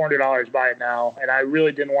one $400. Buy it now, and I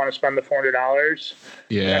really didn't want to spend the $400.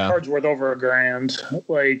 Yeah, that card's worth over $1,000.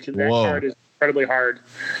 Like that card is incredibly hard,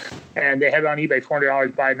 and they had it on eBay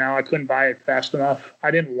 $400. Buy it now. I couldn't buy it fast enough.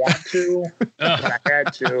 I didn't want to, but I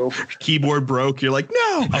had to. Keyboard broke. You're like,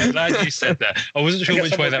 no. I'm glad you said that. I wasn't sure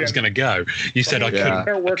which way that was going to go. You said I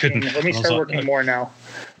couldn't. Let me start working more now.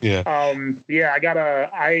 Yeah.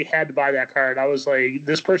 I had to buy that card. I was like,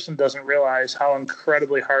 this person doesn't realize how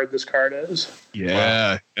incredibly hard this card is.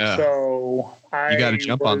 Yeah. Yeah. So you got to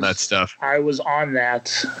jump on that stuff. I was on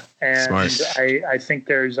that, and Smart. I think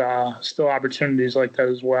there's still opportunities like that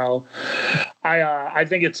as well. I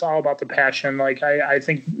think it's all about the passion. Like I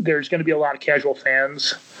think there's going to be a lot of casual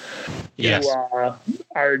fans. Yes. Who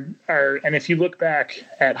are and if you look back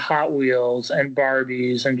at Hot Wheels and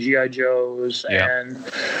Barbies and G.I. Joes and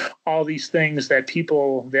all these things that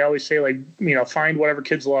people, they always say, like, you know, find whatever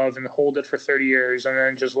kids love and hold it for 30 years and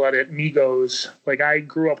then just let it Megos. Like I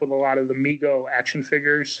grew up with a lot of the Mego action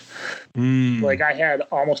figures. Like I had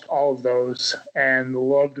almost all of those and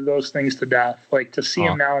loved those things to death. Like to see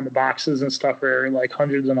them now in the boxes and stuff are like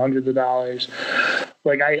hundreds and hundreds of dollars.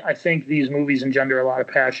 Like I think these movies engender a lot of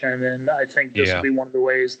passion, and I think this will be one of the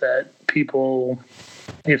ways that people,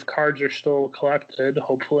 if cards are still collected,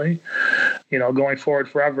 hopefully, you know, going forward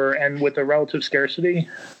forever, and with the relative scarcity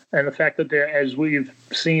and the fact that they're, as we've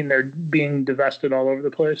seen, they're being divested all over the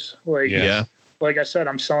place. Like I said,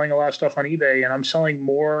 I'm selling a lot of stuff on eBay, and I'm selling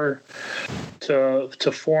more to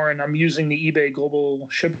foreign. I'm using the eBay global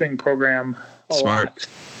shipping program a lot.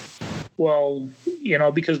 Well, you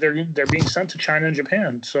know, because they're being sent to China and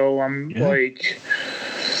Japan. So I'm like,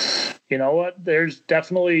 you know what? There's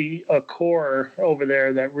definitely a core over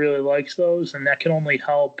there that really likes those, and that can only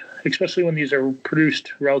help, especially when these are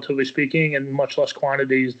produced, relatively speaking, in much less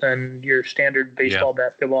quantities than your standard baseball,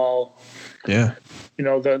 basketball. Yeah. You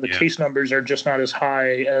know, the case numbers are just not as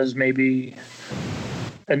high as maybe.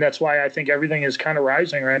 And that's why I think everything is kind of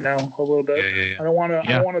rising right now a little bit. I don't want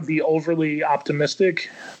to be overly optimistic,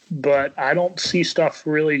 but I don't see stuff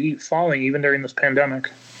really falling even during this pandemic.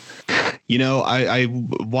 You know, I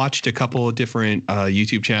watched a couple of different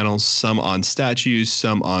YouTube channels, some on statues,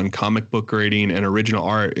 some on comic book grading and original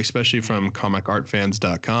art, especially from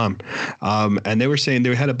comicartfans.com. And they were saying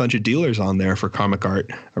they had a bunch of dealers on there for comic art,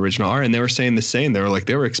 original art, and they were saying the same. They were like,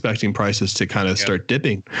 they were expecting prices to kind of start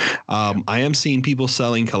dipping. I am seeing people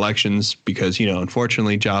selling collections because, you know,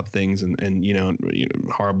 unfortunately job things and you know,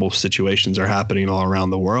 horrible situations are happening all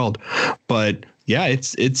around the world. But yeah,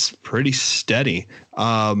 it's pretty steady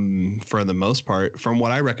for the most part, from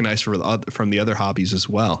what I recognize from the other hobbies as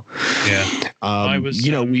well. Yeah, I was.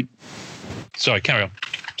 You know, Sorry, carry on.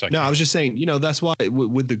 Sorry. No, I was just saying. You know, that's why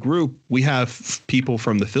with the group we have people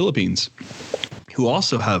from the Philippines who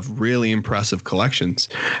also have really impressive collections.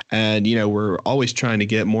 And, you know, we're always trying to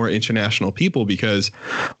get more international people, because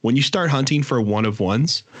when you start hunting for one of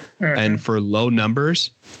ones and for low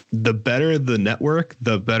numbers, the better the network,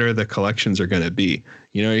 the better the collections are going to be,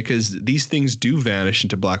 you know, because these things do vanish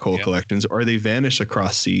into black hole collections, or they vanish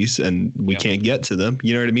across seas and we can't get to them.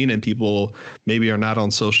 You know what I mean? And people maybe are not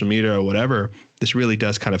on social media or whatever. This really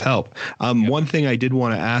does kind of help. One thing I did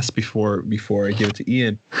want to ask before I give it to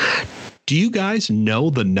Ian, do you guys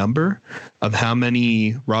know the number of how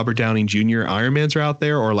many Robert Downey Jr. Iron Mans are out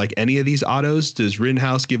there, or like any of these autos? Does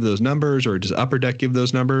Rittenhouse give those numbers, or does Upper Deck give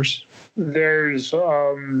those numbers? There's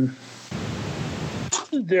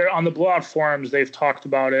there on the blowout forums, they've talked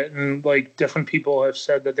about it, and like different people have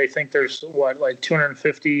said that they think there's like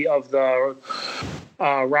 250 of the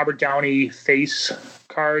Robert Downey face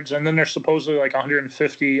cards, and then there's supposedly like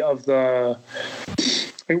 150 of the.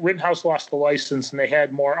 Rittenhouse lost the license, and they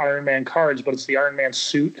had more Iron Man cards, but it's the Iron Man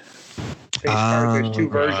suit. There's two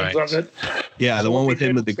versions of it. Yeah, so the one with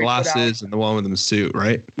him with the glasses and the one with the suit,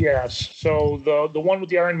 right? Yes. So the one with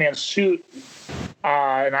the Iron Man suit,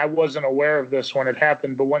 and I wasn't aware of this when it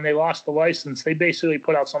happened, but when they lost the license, they basically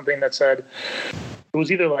put out something that said it was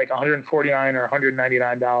either like $149 or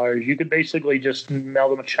 $199. You could basically just mail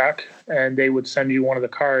them a check, and they would send you one of the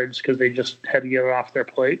cards because they just had to get it off their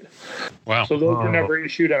plate. Wow! So those were never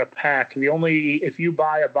issued in a pack. If you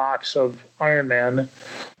buy a box of Iron Man,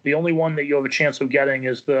 the only one that you have a chance of getting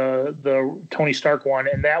is the Tony Stark one,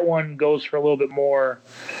 and that one goes for a little bit more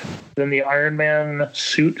than the Iron Man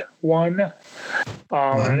suit one.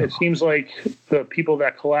 It seems like the people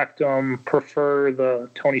that collect them prefer the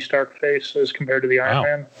Tony Stark face as compared to the Iron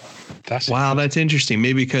Man. That's interesting.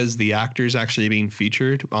 Maybe because the actor's actually being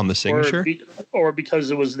featured on the signature, or because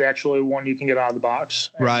it was actually one you can get out of the box.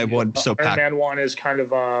 Right. Iron Man one is kind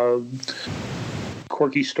of a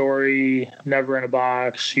quirky story, never in a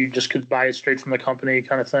box. You just could buy it straight from the company,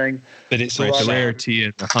 kind of thing. But it's also the rarity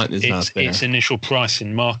and the hunt is not there. Its initial price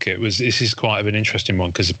in market this is quite of an interesting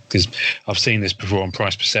one because I've seen this before on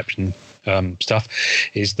price perception stuff.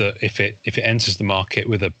 Is that if it enters the market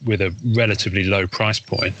with a relatively low price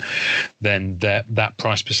point, then that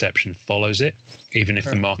price perception follows it, even if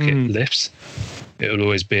the market lifts. It will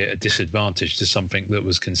always be at a disadvantage to something that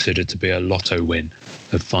was considered to be a lotto win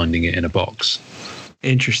of finding it in a box.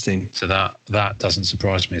 Interesting. So that doesn't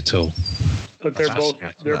surprise me at all. But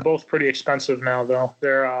they're both pretty expensive now, though.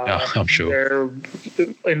 They're I'm sure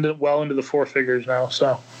they're well into the four figures now.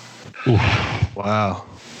 So. Oof. Wow.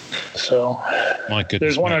 So, my goodness,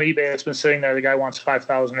 there's one on eBay that's been sitting there. The guy wants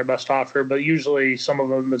 $5,000 or best offer, but usually some of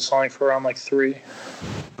them have been selling for around like $3,000.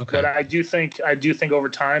 Okay. But I do think over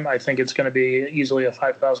time, I think it's going to be easily a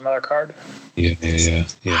 $5,000 card. Yeah.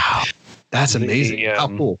 Wow. That's amazing. How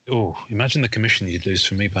cool. Oh, imagine the commission you'd lose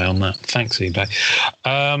from eBay on that. Thanks, eBay.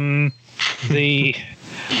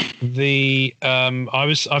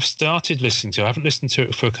 I've started listening to it. I haven't listened to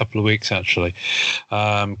it for a couple of weeks actually,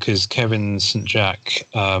 because Kevin St. Jack,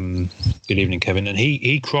 good evening, Kevin, and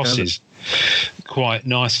he crosses quite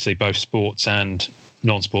nicely both sports and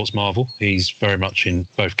non-sports Marvel. He's very much in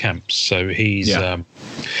both camps. So he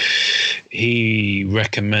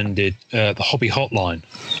recommended the Hobby Hotline,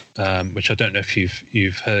 which I don't know if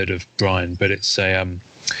you've heard of, Brian, but it's kind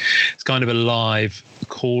of a live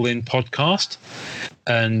call-in podcast,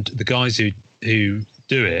 and the guys who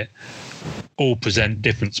do it all present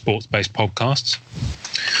different sports-based podcasts.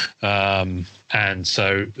 And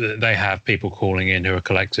so they have people calling in who are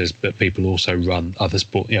collectors, but people also run other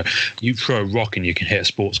sport. You throw a rock and you can hit a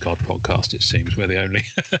sports card podcast. It seems we're the only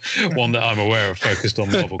one that I'm aware of focused on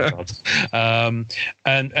Marvel cards, and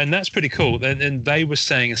that's pretty cool. And they were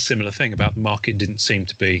saying a similar thing about the market didn't seem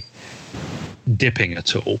to be dipping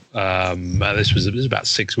at all. This was about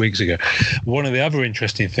 6 weeks ago. One of the other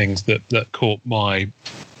interesting things that caught my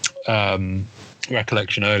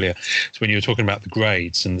recollection earlier is when you were talking about the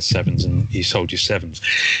grades and the sevens, and you sold your sevens,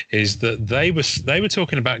 is that they were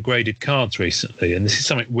talking about graded cards recently, and this is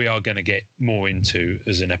something we are going to get more into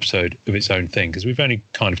as an episode of its own thing, because we've only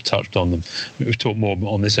kind of touched on them. We've talked more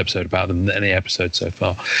on this episode about them than any episode so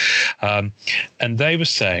far, and they were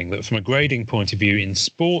saying that from a grading point of view in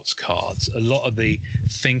sports cards, a lot of the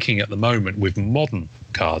thinking at the moment with modern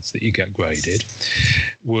cards that you get graded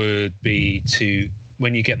would be to,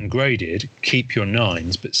 when you get them graded, keep your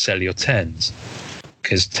 9s but sell your 10s,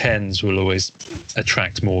 because 10s will always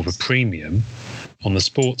attract more of a premium on the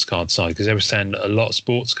sports card side, because they were saying that a lot of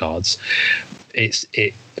sports cards,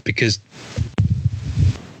 because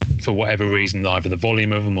for whatever reason, either the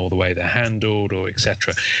volume of them or the way they're handled or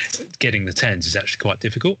etc., getting the 10s is actually quite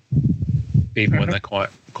difficult, even when they're quite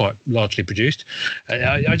largely produced.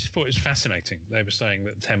 I just thought it was fascinating. They were saying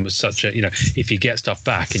that 10 was such a, if you get stuff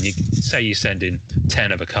back and you say you send in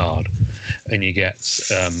 10 of a card and you get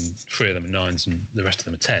 3 of them are 9s and the rest of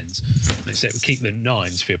them are 10s, they said keep the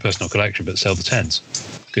 9s for your personal collection but sell the 10s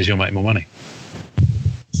because you'll make more money.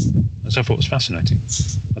 So I thought it was fascinating.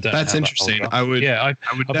 That's interesting. I would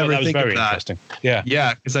never think of that. Interesting.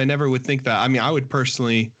 Yeah, because I never would think that. I mean, I would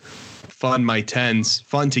personally fund my 10s,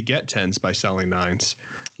 fun to get 10s by selling 9s.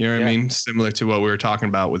 You know what I mean? Similar to what we were talking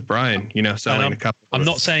about with Brian, selling a couple. I'm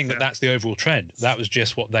not saying that that's the overall trend. That was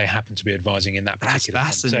just what they happen to be advising in that particular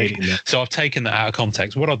conversation. So I've taken that out of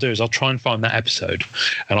context. What I'll do is I'll try and find that episode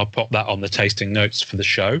and I'll pop that on the tasting notes for the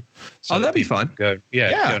show. So that'd be fun. Go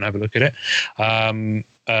and have a look at it.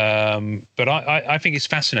 But I think it's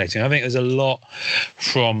fascinating. I think there's a lot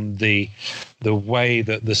from the way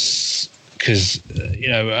that this, because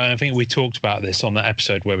I think we talked about this on that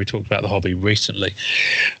episode where we talked about the hobby recently,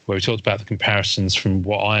 where we talked about the comparisons from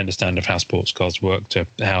what I understand of how sports cards work to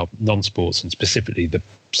how non-sports, and specifically the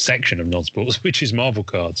section of non-sports, which is Marvel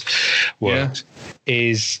cards, works.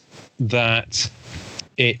 Is that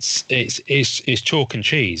it's chalk and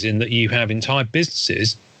cheese in that you have entire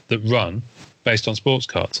businesses that run based on sports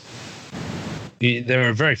cards. There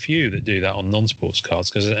are very few that do that on non-sports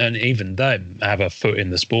cards, and even them have a foot in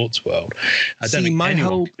the sports world. I don't think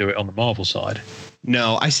anyone can do it on the Marvel side.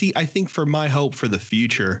 No, I think for my hope for the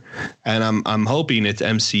future, and I'm hoping it's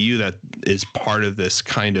MCU that is part of this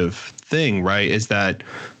kind of thing, right? Is that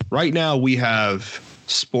right now we have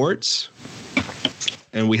sports,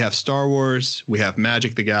 And we have Star Wars, we have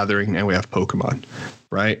Magic the Gathering, and we have Pokemon,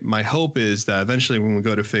 right? My hope is that eventually when we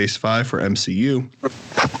go to Phase 5 for MCU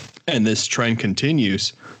and this trend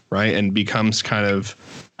continues, right, and becomes kind of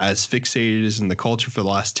as fixated as in the culture for the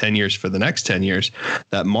last 10 years, for the next 10 years,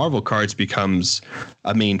 that Marvel cards becomes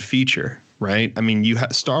a main feature, right? I mean,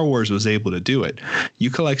 Star Wars was able to do it. You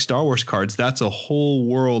collect Star Wars cards, that's a whole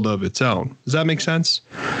world of its own. Does that make sense?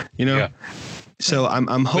 You know? Yeah. So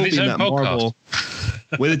I'm hoping that Marvel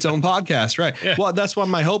with its own podcast, right? Yeah. Well, that's what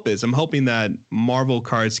my hope is. I'm hoping that Marvel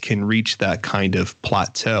cards can reach that kind of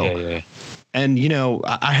plateau. Yeah. And, you know,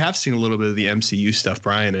 I have seen a little bit of the MCU stuff,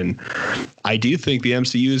 Brian, and I do think the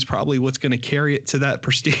MCU is probably what's going to carry it to that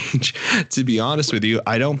prestige. To be honest with you,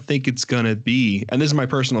 I don't think it's going to be, and this is my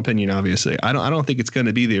personal opinion, obviously, I don't think it's going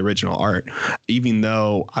to be the original art, even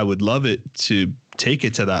though I would love it to take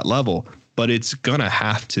it to that level, but it's going to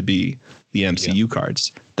have to be the MCU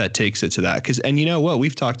cards that takes it to that. And you know what?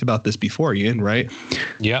 We've talked about this before, Ian, right?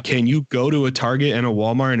 Yeah. Can you go to a Target and a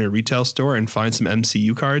Walmart and a retail store and find some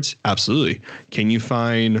MCU cards? Absolutely. Can you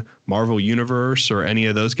find Marvel Universe or any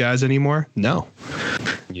of those guys anymore? No.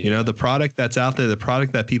 Yeah. You know, the product that's out there, the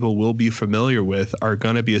product that people will be familiar with are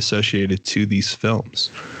going to be associated to these films.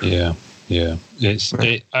 Yeah. Yeah.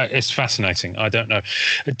 It's fascinating. I don't know.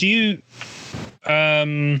 Do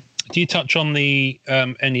you touch on the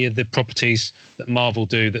any of the properties that Marvel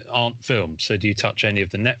do that aren't filmed? So do you touch any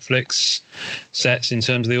of the Netflix sets in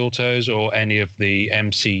terms of the autos, or any of the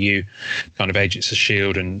MCU kind of Agents of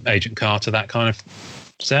S.H.I.E.L.D. and Agent Carter, that kind of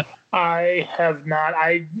set? I have not.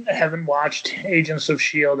 I haven't watched Agents of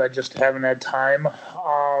S.H.I.E.L.D. I just haven't had time.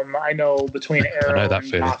 I know between Arrow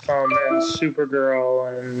and Gotham and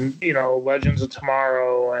Supergirl and, you know, Legends of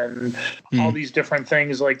Tomorrow and all these different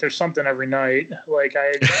things, like there's something every night. Like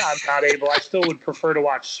I'm not able. I still would prefer to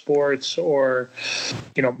watch sports or,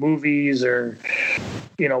 you know, movies or,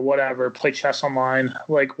 you know, whatever. Play chess online,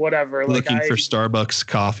 like whatever. Looking for Starbucks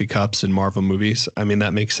coffee cups in Marvel movies. I mean,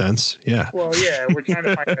 that makes sense. Yeah. Well, yeah, we're trying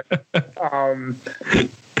to find it.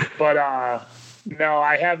 But no,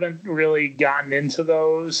 I haven't really gotten into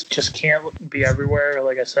those. Just can't be everywhere,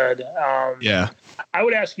 like I said. Yeah. I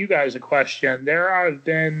would ask you guys a question. There have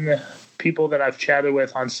been people that I've chatted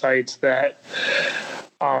with on sites that,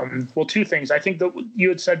 well, two things. I think that you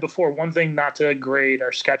had said before, one thing not to grade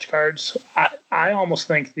are sketch cards. I almost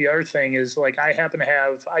think the other thing is, like, I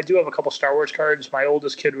do have a couple Star Wars cards. My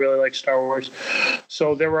oldest kid really likes Star Wars.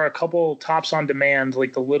 So there were a couple Tops on Demand,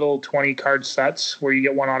 like the little 20 card sets where you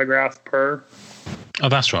get one autograph per. Oh,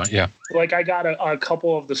 that's right. Yeah. Like I got a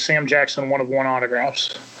couple of the Sam Jackson 1-of-1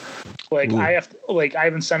 autographs. Like, ooh. I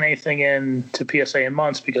haven't sent anything in to PSA in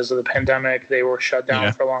months because of the pandemic. They were shut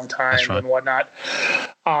down for a long time and whatnot.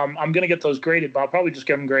 I'm going to get those graded, but I'll probably just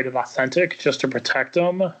get them graded authentic just to protect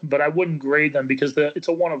them. But I wouldn't grade them because it's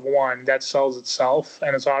a 1-of-1 that sells itself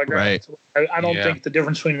and it's autographed. Right. I don't think the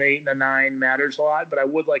difference between an 8 and a 9 matters a lot, but I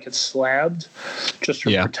would like it slabbed just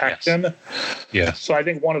for protection. Yeah. So I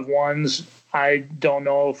think 1-of-1s, I don't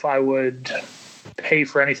know if I would pay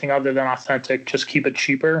for anything other than authentic. Just keep it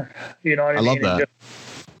cheaper. You know what I mean? Love that.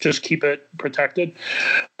 Just keep it protected.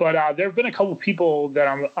 But there have been a couple of people that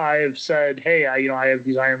I've said, hey, I have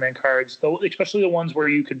these Iron Man cards, especially the ones where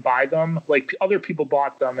you could buy them. Like, other people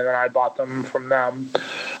bought them and then I bought them from them.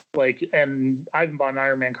 Like, and I haven't bought an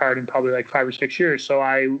Iron Man card in probably like 5 or 6 years. So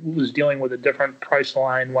I was dealing with a different price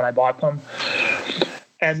line when I bought them.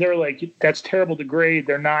 And they're like, that's terrible to grade.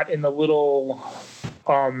 They're not in the little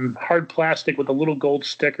hard plastic with a little gold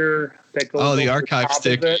sticker that goes. Oh, the archive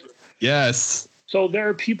sticker. Yes. So there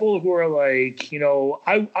are people who are like, you know,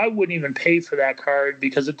 I wouldn't even pay for that card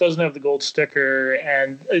because it doesn't have the gold sticker.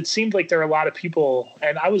 And it seemed like there are a lot of people,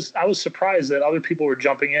 and I was surprised that other people were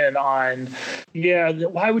jumping in on,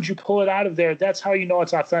 why would you pull it out of there? That's how you know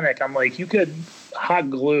it's authentic. I'm like, you could hot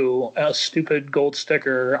glue a stupid gold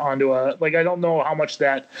sticker onto I don't know how much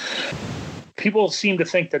that. People seem to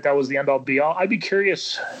think that was the end all be all. I'd be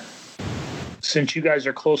curious, since you guys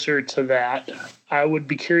are closer to that, I would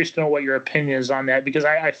be curious to know what your opinion is on that, because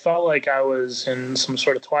I felt like I was in some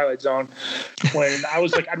sort of Twilight Zone when I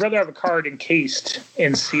was like, I'd rather have a card encased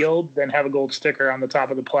and sealed than have a gold sticker on the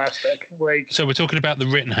top of the plastic. Like, so we're talking about the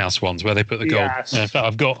Rittenhouse ones where they put the gold. Yes. In fact,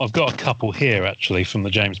 I've got a couple here actually from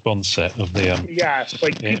the James Bond set of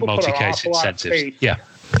the people multi-case incentives.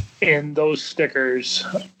 In those stickers.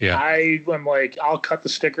 I'm like, I'll cut the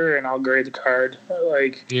sticker and I'll grade the card.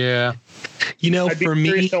 Like, you know, I'd be for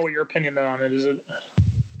curious me, to know what your opinion on it is.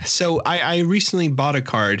 So I recently bought a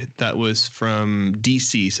card that was from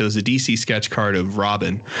DC. So it was a DC sketch card of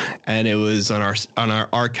Robin, and it was on our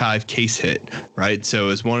archive case hit, right? So it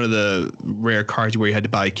was one of the rare cards where you had to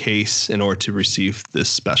buy a case in order to receive this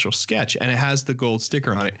special sketch, and it has the gold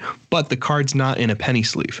sticker on it, but the card's not in a penny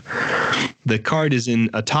sleeve. The card is in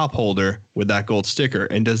a top holder with that gold sticker.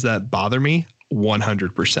 And does that bother me?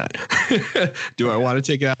 100%. Do I want to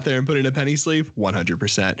take it out there and put it in a penny sleeve?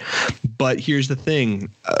 100%. But here's the thing.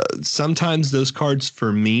 Sometimes those cards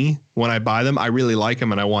for me, when I buy them, I really like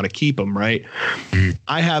them and I want to keep them, right?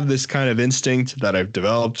 I have this kind of instinct that I've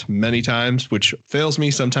developed many times, which fails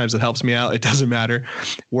me. Sometimes it helps me out. It doesn't matter.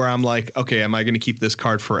 Where I'm like, okay, am I going to keep this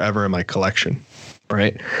card forever in my collection?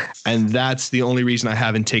 Right. And that's the only reason I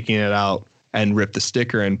haven't taken it out and rip the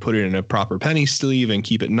sticker and put it in a proper penny sleeve and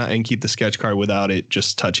keep the sketch card without it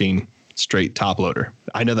just touching straight top loader.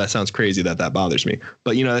 I know that sounds crazy that bothers me,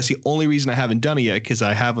 but that's the only reason I haven't done it yet, because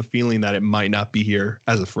I have a feeling that it might not be here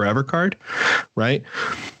as a forever card, right?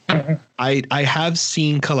 Mm-hmm. I have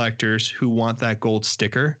seen collectors who want that gold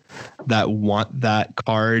sticker, that want that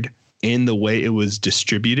card in the way it was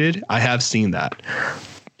distributed. I have seen that.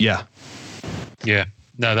 Yeah. Yeah.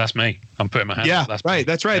 No, that's me. I'm putting my hand up. That's right.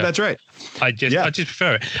 That's right. Yeah. That's right. I just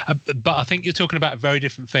prefer it. But I think you're talking about a very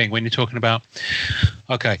different thing when you're talking about,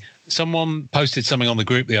 okay, someone posted something on the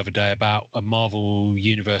group the other day about a Marvel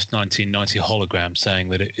Universe 1990 hologram, saying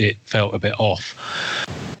that it felt a bit off.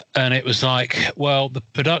 And it was like, well, the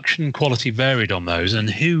production quality varied on those, and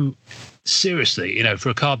who... Seriously, for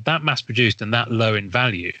a card that mass produced and that low in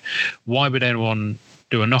value, why would anyone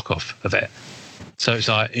do a knockoff of it? So it's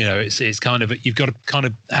like, it's kind of, you've got to kind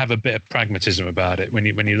of have a bit of pragmatism about it when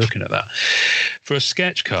you're looking at that. For a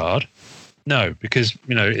sketch card, no, because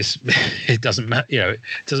it doesn't matter. It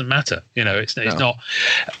doesn't matter. It's not.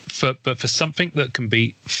 But for something that can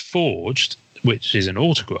be forged, which is an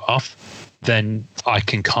autograph, then I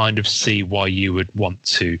can kind of see why you would want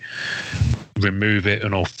to remove it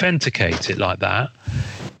and authenticate it like that.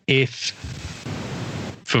 If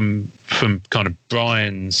from kind of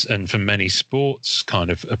Brian's and from many sports kind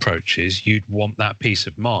of approaches, you'd want that peace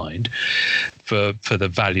of mind for the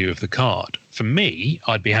value of the card. For me,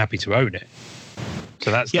 I'd be happy to own it. So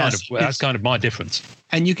that's kind of my difference.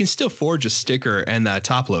 And you can still forge a sticker and that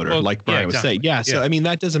top loader, like Brian was saying. Yeah. So, I mean,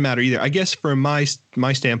 that doesn't matter either. I guess from my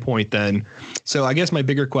standpoint then, so I guess my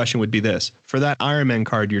bigger question would be this. For that Iron Man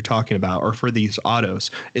card you're talking about, or for these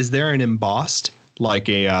autos, is there an embossed, like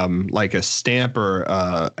a stamp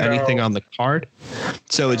or anything on the card?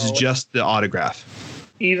 So it's just the autograph.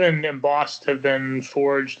 Even embossed have been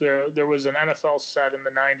forged. There was an NFL set in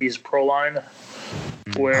the 90s Pro Line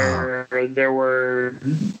where there were,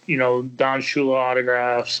 Don Shula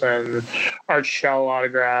autographs and Art Shell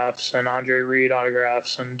autographs and Andre Reed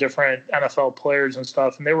autographs and different NFL players and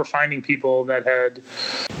stuff. And they were finding people that had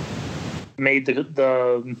made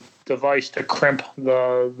the device to crimp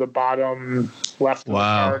the bottom left of the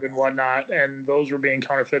card and whatnot. And those were being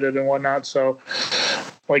counterfeited and whatnot. So,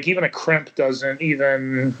 like, even a crimp doesn't,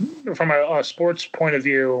 even from a sports point of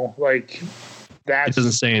view, like, that it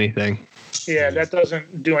doesn't say anything. Yeah, that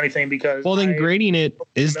doesn't do anything because... Well, then grading it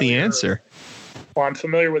is the answer. Well, I'm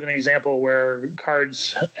familiar with an example where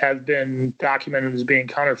cards have been documented as being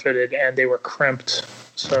counterfeited and they were crimped.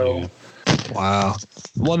 So... Wow.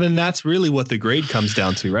 Well, then that's really what the grade comes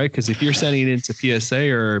down to, right? Because if you're sending it into PSA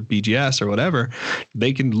or BGS or whatever,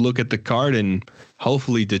 they can look at the card and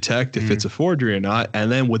hopefully detect if it's a forgery or not.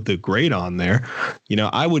 And then with the grade on there,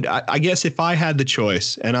 I guess if I had the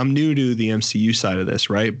choice, and I'm new to the MCU side of this,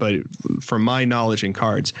 right? But from my knowledge in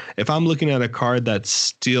cards, if I'm looking at a card that's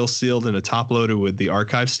still sealed in a top loader with the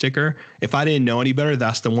archive sticker, if I didn't know any better,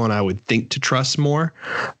 that's the one I would think to trust more.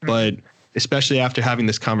 But especially after having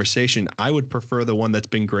this conversation, I would prefer the one that's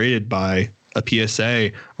been graded by a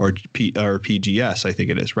PSA or PGS, I think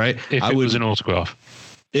it is, right? If it was an autograph.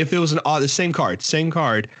 If it was the same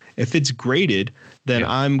card, if it's graded, then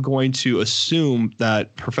I'm going to assume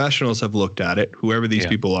that professionals have looked at it, whoever these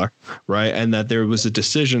people are, right? And that there was a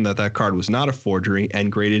decision that card was not a forgery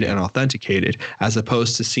and graded and authenticated, as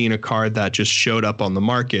opposed to seeing a card that just showed up on the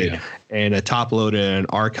market and a top load and an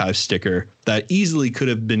archive sticker that easily could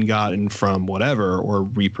have been gotten from whatever or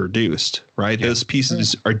reproduced, right? Yeah. Those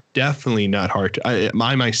pieces are definitely not hard to,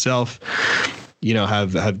 I myself,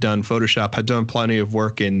 have done Photoshop, have done plenty of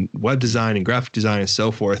work in web design and graphic design and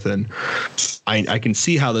so forth. And I can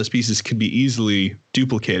see how those pieces can be easily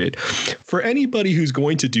duplicated. For anybody who's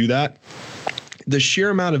going to do that, the sheer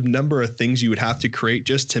amount of number of things you would have to create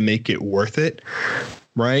just to make it worth it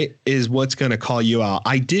right, is what's going to call you out.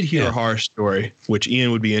 I did hear a horror story, which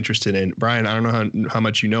Ian would be interested in. Brian, I don't know how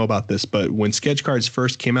much you know about this, but when sketch cards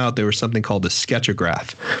first came out, there was something called a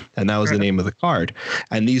sketchograph, and that was the name of the card.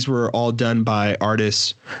 And these were all done by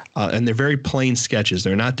artists, and they're very plain sketches.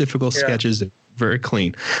 They're not difficult sketches. They're very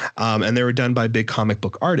clean. And they were done by big comic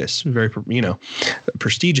book artists, very,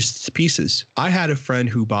 prestigious pieces. I had a friend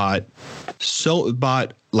who bought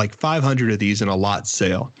like 500 of these in a lot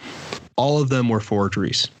sale. All of them were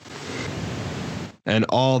forgeries, and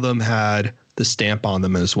all of them had the stamp on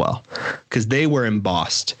them as well, because they were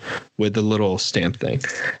embossed with the little stamp thing,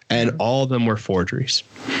 and all of them were forgeries,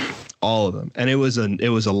 all of them. And it was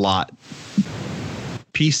a lot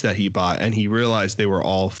piece that he bought, and he realized they were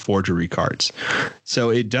all forgery cards.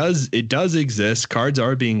 So it does exist. Cards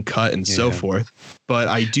are being cut and so forth, but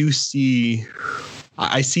I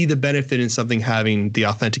see the benefit in something having the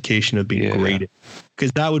authentication of being graded,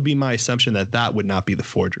 because that would be my assumption that would not be the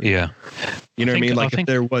forgery. Yeah. You know what I mean? Like if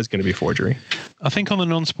there was going to be forgery. I think on the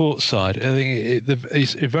non-sports side, I think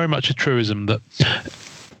it's very much a truism that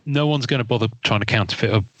no one's going to bother trying to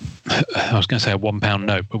counterfeit I was going to say a £1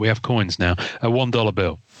 note, but we have coins now, a $1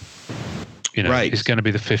 bill. It's going to be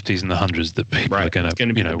the 50s and the 100s that people are going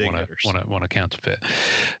to want to counterfeit.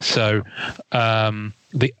 So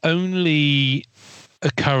the only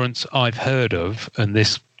occurrence I've heard of, and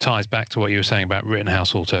this ties back to what you were saying about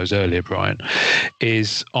Rittenhouse Autos earlier, Brian,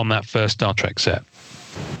 is on that first Star Trek set.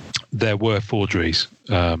 There were forgeries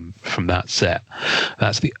from that set.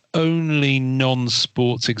 That's the only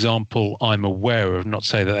non-sports example I'm aware of, not to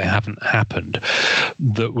say that they haven't happened,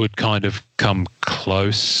 that would kind of come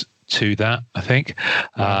close to that, I think.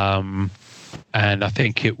 And I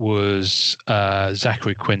think it was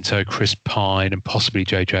Zachary Quinto, Chris Pine, and possibly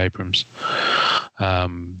J.J. Abrams.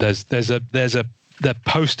 There's a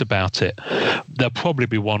post about it. There'll probably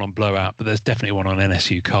be one on Blowout, but there's definitely one on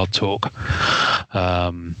NSU Card Talk,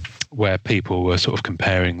 where people were sort of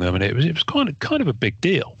comparing them, and it was kind of a big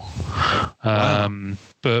deal.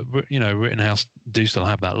 But Rittenhouse do still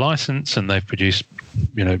have that license, and they've produced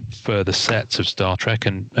further sets of Star Trek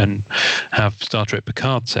and have Star Trek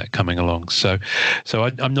Picard set coming along. So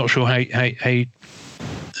I'm not sure how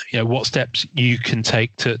what steps you can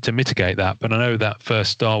take to mitigate that. But I know that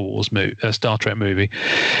first Star Trek movie,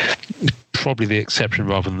 probably the exception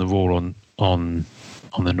rather than the rule on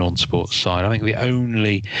the non-sports side. I think the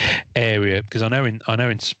only area, because I know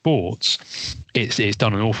in sports, it's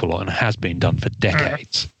done an awful lot and has been done for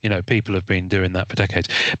decades. People have been doing that for decades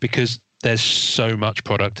because there's so much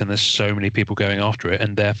product and there's so many people going after it,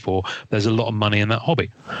 and therefore there's a lot of money in that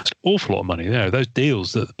hobby. It's an awful lot of money. Those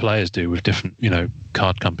deals that the players do with different,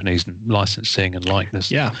 card companies and licensing and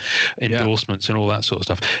likeness, endorsements and all that sort of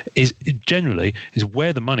stuff is generally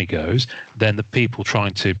where the money goes. Then the people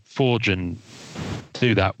trying to forge and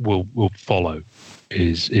do that will follow.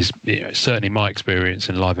 Is certainly my experience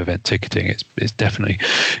in live event ticketing. It's definitely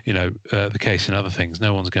the case in other things.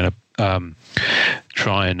 No one's going to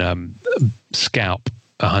try and scalp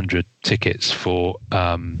 100 tickets for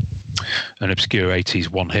an obscure 80s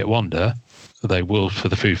one-hit wonder. They will for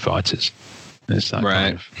the Foo Fighters. It's that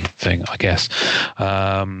kind of thing, I guess.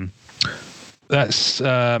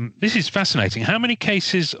 This is fascinating. How many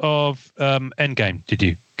cases of Endgame did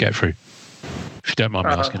you get through? If you don't mind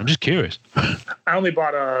me asking, I'm just curious. I only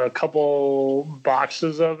bought a couple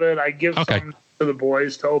boxes of it. I give some to the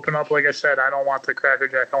boys to open up. Like I said, I don't want the Cracker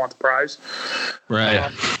Jack. I want the prize.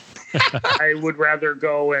 Right. I would rather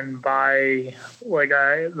go and buy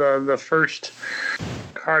the first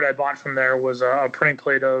card I bought from there was a printing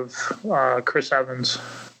plate of Chris Evans.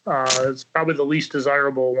 It's probably the least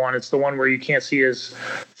desirable one. It's the one where you can't see his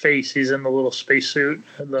face. He's in the little spacesuit.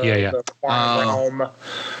 The realm.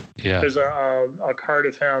 There's a card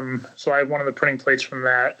of him. So I have one of the printing plates from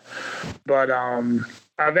that. But I'm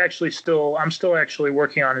still actually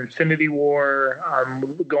working on Infinity War.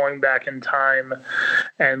 I'm going back in time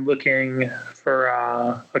and looking for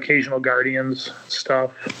occasional Guardians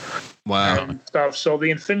stuff. Wow. And stuff. So the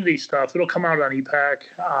Infinity stuff, it'll come out on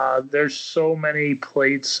EPAC. There's so many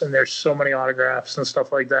plates and there's so many autographs and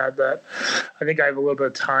stuff like that I think I have a little bit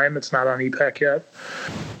of time. It's not on EPAC yet.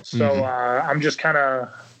 So I'm just kind of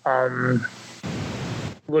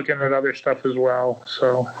looking at other stuff as well.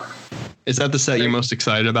 So is that the set you're most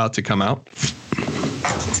excited about to come out?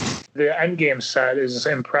 The Endgame set is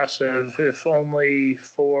impressive, if only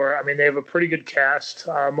they have a pretty good cast.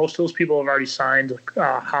 Most of those people have already signed.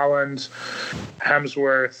 Holland,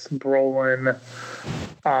 Hemsworth, Brolin,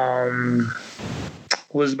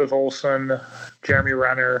 Elizabeth Olsen, Jeremy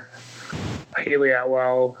Renner. Haley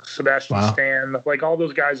Atwell, Sebastian Stan, like all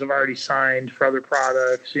those guys have already signed for other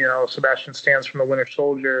products. You know, Sebastian Stan's from the Winter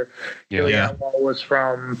Soldier. Haley Atwell was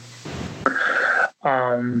from,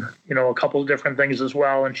 you know, a couple of different things as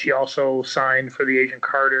well, and she also signed for the Agent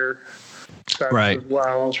Carter sets as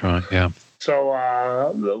well. That's right. Yeah. So,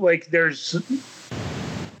 like, there's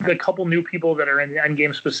the couple new people that are in the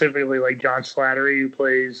Endgame specifically, like John Slattery, who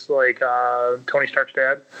plays like Tony Stark's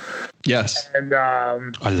dad. Yes. And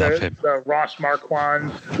I love him. Ross Marquand,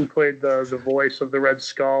 who played the voice of the Red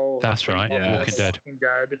Skull. That's right. Yeah. Walking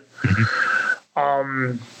Dead.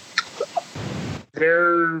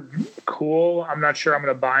 They're cool. I'm not sure I'm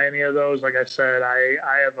going to buy any of those. Like I said,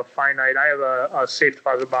 I have a safe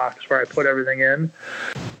deposit box where I put everything in.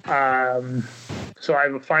 So I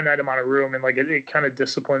have a finite amount of room, and like it kind of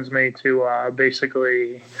disciplines me to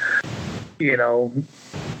basically, you know,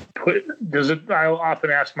 I'll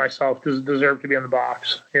often ask myself, does it deserve to be in the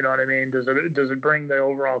box? You know what I mean? Does it bring the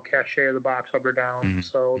overall cachet of the box up or down? Mm-hmm.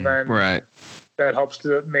 So then that helps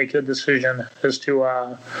to make a decision as to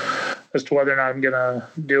whether or not I'm gonna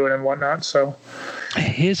do it and whatnot. So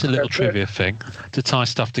here's a little trivia thing to tie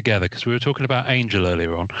stuff together, because we were talking about Angel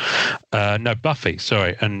earlier on. No, Buffy.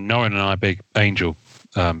 Sorry, and Norrin and I are big Angel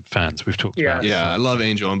fans. We've talked about. Yeah, I love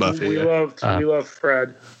Angel and Buffy. We love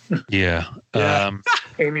Fred. Yeah.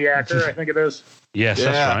 Amy Acker, I think it is. Yes,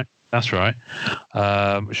 that's right.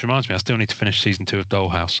 Which reminds me, I still need to finish season 2 of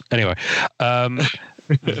Dollhouse. Anyway, I'm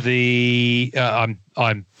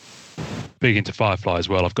big into Firefly as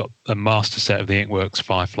well. I've got a master set of the Inkworks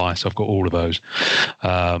Firefly, so I've got all of those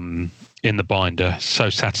in the binder. So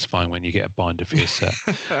satisfying when you get a binder for your set.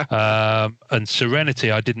 And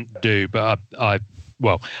Serenity I didn't do, but I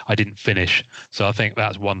didn't finish. So I think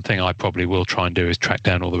that's one thing I probably will try and do, is track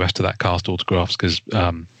down all the rest of that cast autographs, because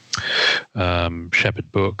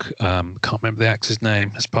Shepherd Book, can't remember the actor's name,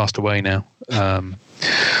 has passed away now.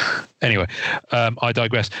 Anyway, I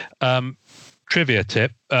digress. Trivia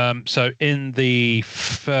tip. So in the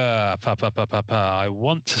I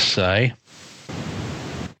want to say,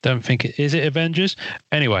 don't think is it Avengers?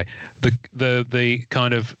 Anyway, the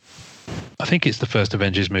kind of, I think it's the first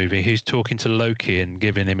Avengers movie. He's talking to Loki and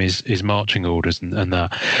giving him his marching orders and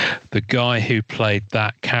that. The guy who played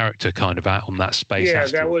that character kind of out on that space. Yeah,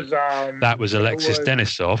 asteroid, that was Alexis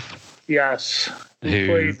Denisov. Yes, who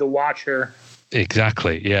played the Watcher.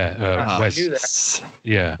 Exactly. Yeah.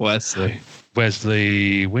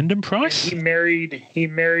 Wesley Wyndham-Pryce. He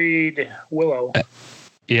married Willow.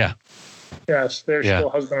 Yeah. Yes, they're still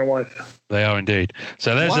husband and wife. They are indeed.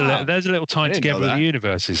 So there's a little tie together of the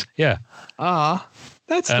universes. Yeah.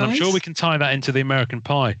 That's and nice. I'm sure we can tie that into the American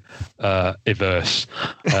Pie verse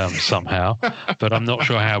somehow, but I'm not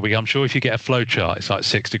sure how I'm sure if you get a flow chart, it's like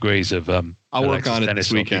 6 degrees of. I'll work on it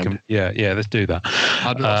this weekend. Let's do that.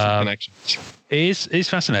 I'll draw some connections. It is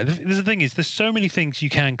fascinating. The thing is, there's so many things you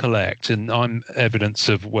can collect, and I'm evidence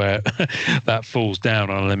of where that falls down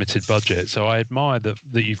on a limited budget. So I admire that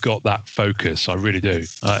you've got that focus. I really do.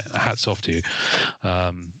 Hats off to you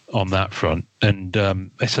on that front. And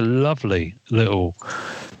it's a lovely little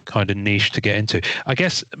kind of niche to get into. I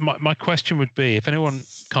guess my question would be, if anyone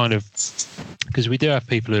kind of, because we do have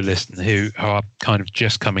people who listen who are kind of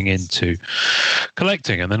just coming into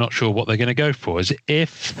collecting and they're not sure what they're going to go for, is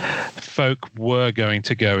if folk were going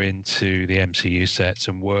to go into the MCU sets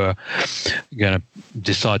and were going to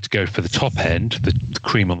decide to go for the top end, the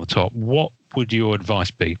cream on the top, what would your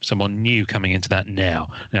advice be? Someone new coming into that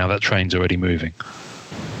now that train's already moving.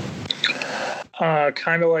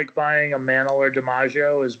 Kind of like buying a Mantle or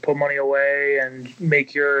DiMaggio, is put money away and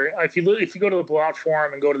make your. If you go to the Blowout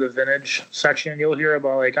Forum and go to the vintage section, you'll hear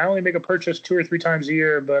about like, I only make a purchase 2 or 3 times a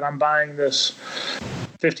year, but I'm buying this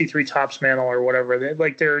 53 Topps Mantle or whatever.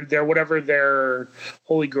 They're whatever their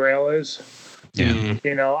holy grail is. Yeah.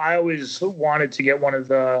 You know, I always wanted to get one of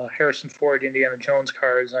the Harrison Ford Indiana Jones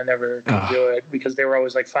cards. I never could do it because they were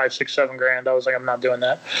always like $5, $6, $7 grand. I was like, I'm not doing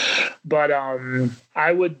that. But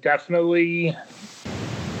I would definitely.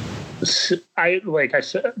 I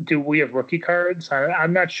said, do we have rookie cards?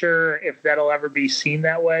 I'm not sure if that'll ever be seen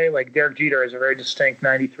that way. Like Derek Jeter is a very distinct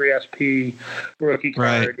 93 SP rookie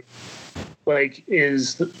card. Like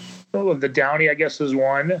the Downey, I guess, is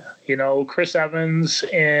one. You know, Chris Evans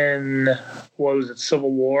in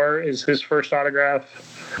Civil War is his first autograph.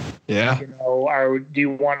 Yeah. You know, do you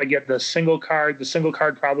want to get the single card? The single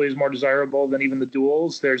card probably is more desirable than even the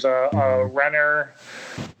duels. There's a Renner.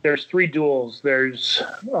 There's 3 duels. There's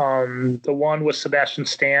the one with Sebastian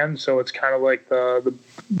Stan, so it's kind of like the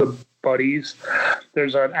buddies.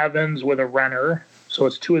 There's an Evans with a Renner. So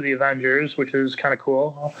it's 2 of the Avengers, which is kind of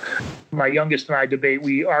cool. My youngest and I debate.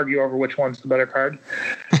 We argue over which one's the better card.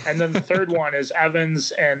 And then the third one is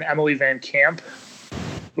Evans and Emily Van Camp.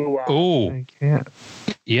 Who,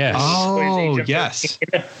 yes. Oh, yes.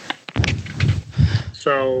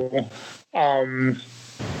 So, I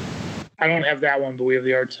don't have that one, but we have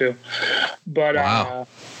the art too. But,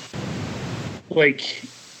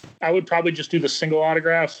 I would probably just do the single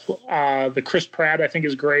autograph. The Chris Pratt, I think,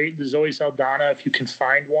 is great. The Zoe Saldana, if you can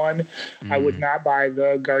find one. I would not buy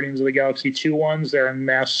the Guardians of the Galaxy 2 ones. They're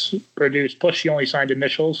mass produced. Plus, she only signed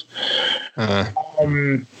initials.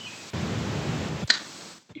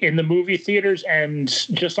 In the movie theaters and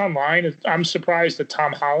just online, I'm surprised at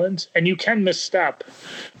Tom Holland. And you can misstep.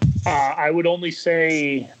 I would only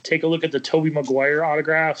say take a look at the Tobey Maguire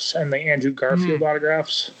autographs and the Andrew Garfield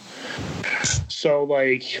autographs. So,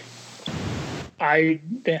 I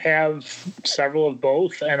have several of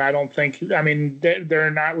both, and I don't think,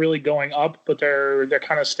 they're not really going up, but they're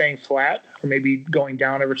kind of staying flat or maybe going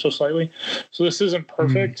down ever so slightly. So this isn't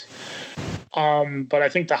perfect. But I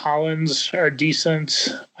think the Hollands are decent.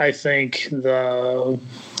 I think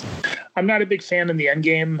I'm not a big fan in the end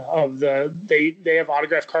game of they have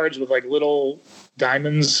autograph cards with little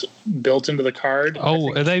diamonds built into the card.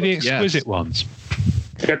 Oh, are they the exquisite ones?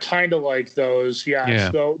 They're kind of like those,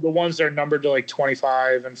 yeah. So the ones that are numbered to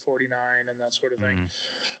 25 and 49 and that sort of thing.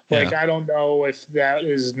 I don't know if that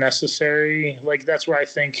is necessary. That's where I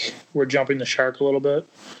think we're jumping the shark a little bit.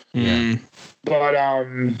 Yeah. But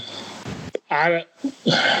I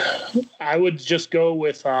would just go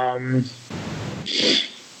with those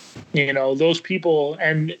people,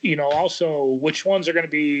 and also which ones are going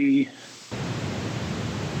to be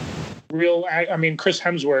real. Chris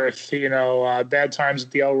Hemsworth, Bad Times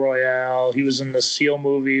at the El Royale. He was in the Seal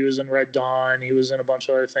movie. He was in Red Dawn. He was in a bunch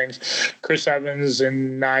of other things. Chris Evans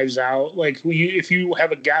in Knives Out. If you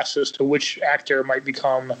have a guess as to which actor might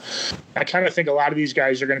become, I kind of think a lot of these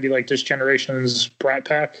guys are going to be this generation's Brat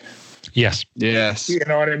Pack. Yes. Yes. You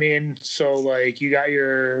know what I mean? So you got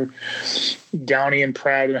your Downey and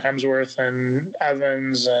Pratt and Hemsworth and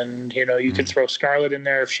Evans, and you could throw Scarlett in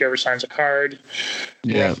there if she ever signs a card.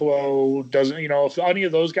 Yeah. Ruffalo doesn't. If any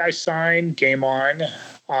of those guys sign, game on.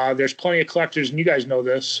 There's plenty of collectors, and you guys know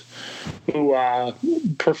this, who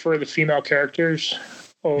prefer the female characters.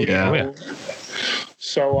 So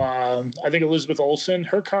I think Elizabeth Olsen,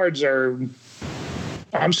 her cards are.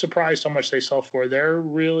 I'm surprised how much they sell for. They're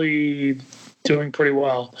really doing pretty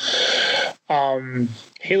well.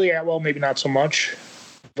 Haley Atwell, maybe not so much,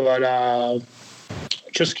 but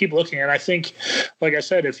just keep looking. And I think, like I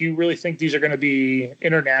said, if you really think these are going to be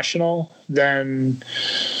international, then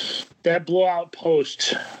that blowout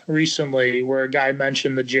post recently where a guy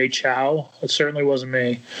mentioned the Jay Chow, it certainly wasn't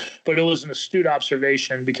me, but it was an astute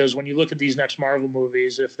observation, because when you look at these next Marvel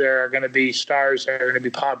movies, if there are going to be stars that are going to be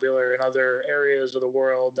popular in other areas of the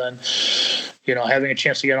world, then, having a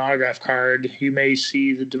chance to get an autograph card, you may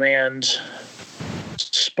see the demand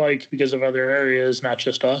spike because of other areas, not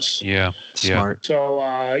just us. Yeah. Smart. So,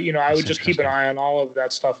 I would just keep an eye on all of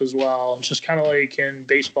that stuff as well. Just kind of like in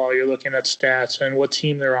baseball, you're looking at stats and what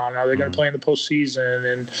team they're on. Are they going to play in the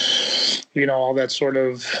postseason? And, all that sort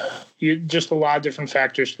of, just a lot of different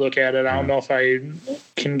factors to look at it. I don't know if I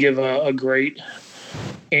can give a great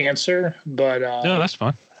answer, but no, that's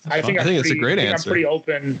fine. I think it's a great answer. I'm pretty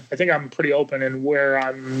open. I think I'm pretty open in where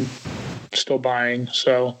I'm still buying.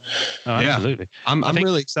 So absolutely. I'm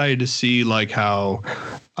really excited to see how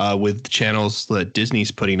with channels that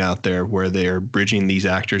Disney's putting out there, where they're bridging these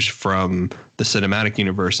actors from the cinematic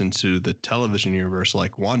universe into the television universe,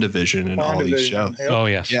 like WandaVision and all these shows. Yep. Oh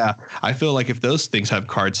yes. Yeah. I feel like if those things have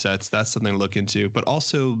card sets, that's something to look into. But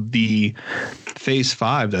also the Phase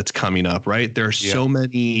 5 that's coming up, right? There are so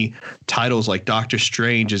many titles, like Doctor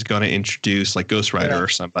Strange is going to introduce Ghost Rider or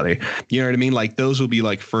somebody. You know what I mean? Those will be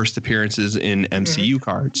first appearances in MCU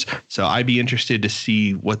cards. So I'd be interested to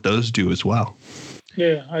see what those do as well.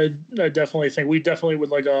 Yeah, I definitely think we definitely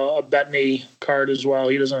would like a Bettany card as well.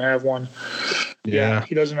 He doesn't have one. Yeah,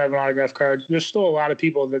 he doesn't have an autograph card. There's still a lot of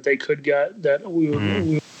people that they could get that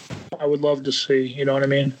I would love to see. You know what I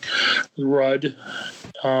mean? Rudd.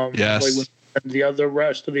 Yes. The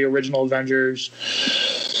rest of the original Avengers.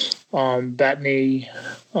 Bettany.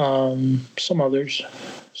 Some others.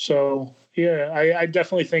 So. Yeah, I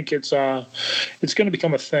definitely think it's going to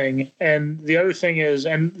become a thing. And the other thing is,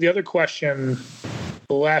 and the other question,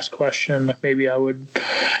 the last question maybe I would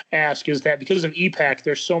ask is that because of EPAC,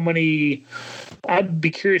 there's so many. I'd be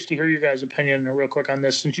curious to hear your guys' opinion real quick on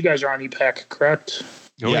this, since you guys are on EPAC, correct?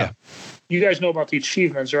 Yeah. You guys know about the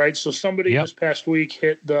achievements, right? So somebody this past week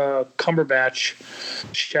hit the Cumberbatch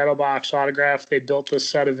Shadowbox autograph. They built this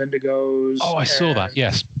set of Indigos. Oh, I saw that.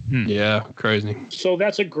 Yes. Yeah, crazy. So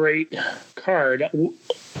that's a great card.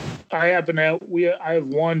 I have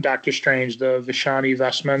one Doctor Strange, the Vishani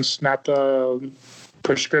Vestments, not the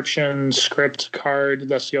prescription script card.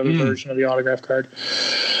 That's the other version of the autograph card.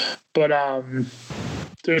 But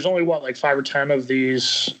there's only 5 or 10 of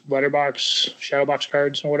these letterbox Shadowbox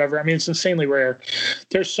cards or whatever. I mean, it's insanely rare.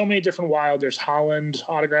 There's so many different wild. There's Holland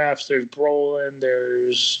autographs. There's Brolin.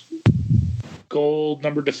 There's gold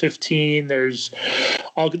numbered to 15. There's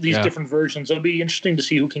all these different versions. It'll be interesting to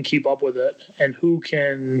see who can keep up with it and who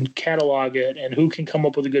can catalog it and who can come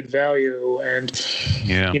up with a good value. And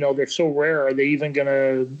they're so rare. Are they even going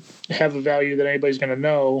to have a value that anybody's going to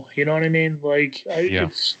know? You know what I mean?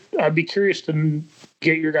 I'd be curious to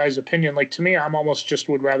get your guys' opinion. To me, I'm almost just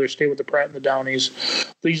would rather stay with the Pratt and the Downies.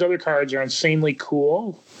 These other cards are insanely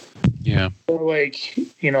cool. Yeah. Or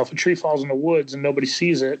if a tree falls in the woods and nobody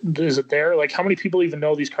sees it, is it there? How many people even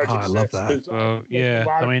know these cards exist? I love that. A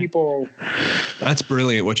lot of people. That's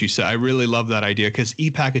brilliant what you said. I really love that idea because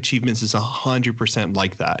e-Pack Achievements is 100%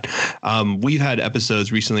 like that. We've had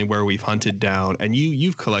episodes recently where we've hunted down, and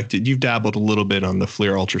you've dabbled a little bit on the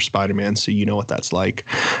Fleer Ultra Spider-Man, so you know what that's like.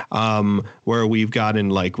 Where we've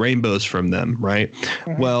gotten rainbows from them, right?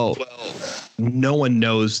 Mm-hmm. Well, no one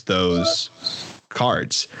knows those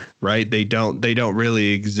cards, right? They don't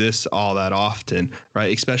really exist all that often,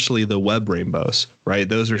 right? Especially the web rainbows, right?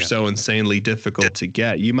 Those are so insanely difficult to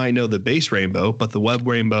get. You might know the base rainbow, but the web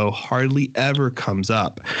rainbow hardly ever comes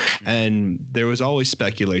up. And there was always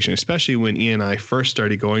speculation, especially when Ian and I first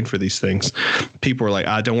started going for these things. People were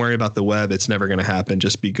like, don't worry about the web. It's never going to happen.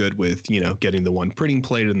 Just be good with, getting the one printing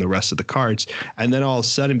plate and the rest of the cards. And then all of a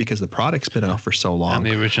sudden, because the product's been out for so long. And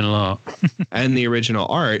the original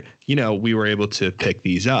art. We were able to pick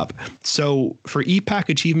these up. So for e-Pack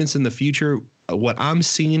Achievements in the future, what I'm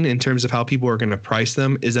seeing in terms of how people are going to price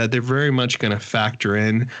them is that they're very much going to factor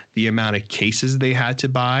in the amount of cases they had to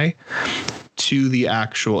buy to the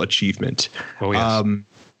actual achievement. Oh, yes.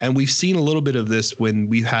 And we've seen a little bit of this when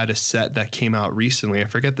we've had a set that came out recently. I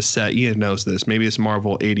forget the set. Ian knows this. Maybe it's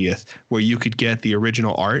Marvel 80th, where you could get the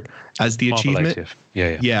original art as the Marvel achievement.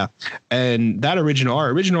 80th. Yeah. And that original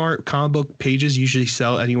art comic book pages usually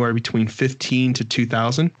sell anywhere between 15 to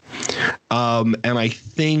 2,000. And I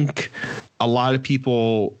think a lot of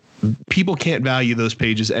people can't value those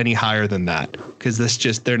pages any higher than that because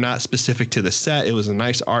they're not specific to the set. It was a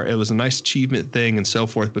nice art. It was a nice achievement thing and so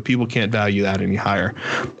forth, but people can't value that any higher.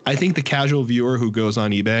 I think the casual viewer who goes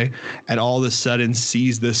on eBay and all of a sudden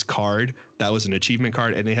sees this card that was an achievement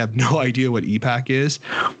card and they have no idea what e-Pack is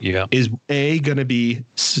going to be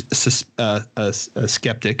a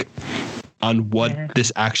skeptic on what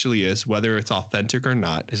this actually is, whether it's authentic or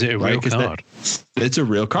not. Is it a real card? It's a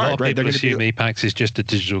real card, right? They're going to assume e-Pack is just a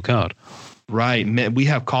digital card. Right. Man, we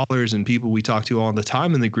have callers and people we talk to all the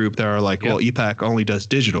time in the group that are like, well, e-Pack only does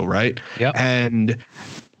digital, right? Yeah. And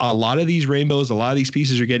a lot of these rainbows, a lot of these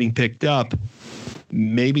pieces are getting picked up,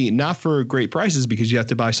 maybe not for great prices because you have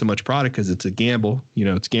to buy so much product because it's a gamble,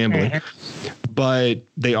 it's gambling, but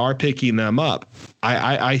they are picking them up.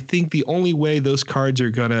 I think the only way those cards are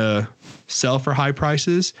going to sell for high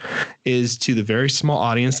prices is to the very small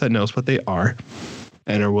audience that knows what they are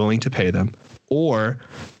and are willing to pay them, or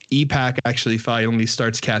e-Pack actually finally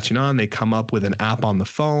starts catching on. They come up with an app on the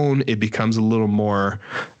phone. It becomes a little more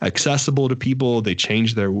accessible to people. They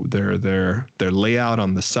change their layout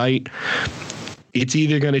on the site. It's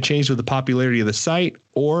either going to change with the popularity of the site,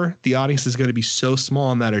 or the audience is going to be so small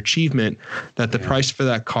on that achievement that the price for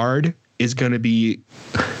that card is going to be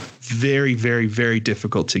very, very, very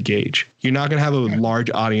difficult to gauge. You're not going to have a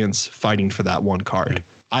large audience fighting for that one card,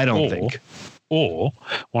 I don't think. Or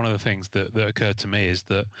one of the things that occurred to me is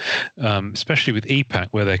that, especially with e-Pack,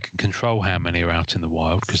 where they can control how many are out in the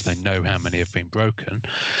wild because they know how many have been broken,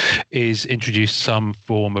 is introduce some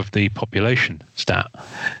form of the population stat.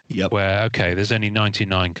 Yep. Where, there's only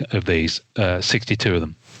 99 of these, 62 of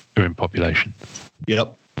them are in population.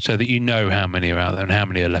 Yep. So that you know how many are out there and how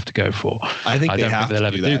many are left to go for. I don't think they'll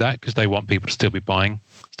ever do that because they want people to still be buying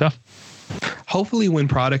stuff. Hopefully when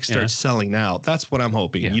products start selling out, that's what I'm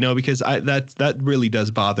hoping, because that really does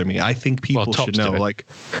bother me. I think people should know, like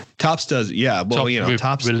Topps does. Yeah. Well,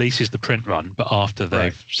 Topps releases the print run, but after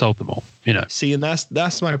they've sold them all, See, and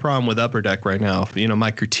that's my problem with Upper Deck right now.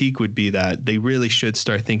 My critique would be that they really should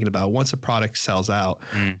start thinking about once a product sells out,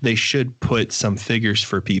 they should put some figures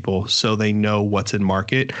for people so they know what's in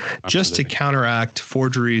market. Absolutely. Just to counteract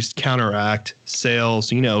forgeries, counteract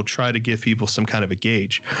sales, try to give people some kind of a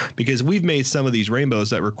gauge, because we've made some some of these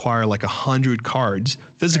rainbows that require like 100 cards,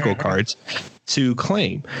 physical cards, to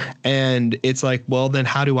claim. And it's like, well, then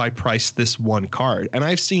how do I price this one card? And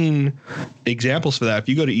I've seen examples for that. If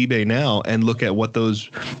you go to eBay now and look at what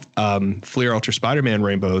those Fleer Ultra Spider-Man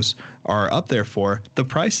rainbows are up there for, the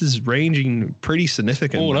price is ranging pretty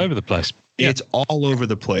significantly. All over the place. It's all over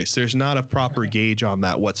the place. There's not a proper gauge on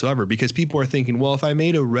that whatsoever, because people are thinking, well, if I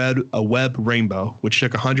made a web rainbow, which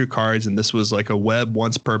took 100 cards, and this was like a web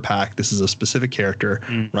once per pack, this is a specific character,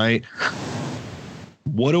 right?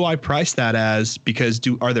 What do I price that as? Because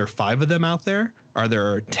are there 5 of them out there? Are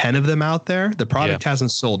there 10 of them out there? The product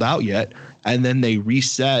hasn't sold out yet. And then they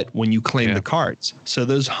reset when you claim the cards. So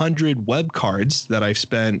those 100 web cards that I've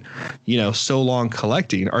spent, so long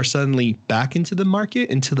collecting are suddenly back into the market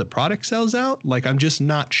until the product sells out. Like, I'm just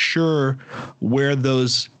not sure where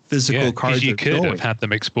those physical cards are going. You could have had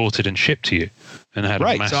them exported and shipped to you. And had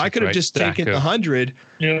right. So I could have just taken the 100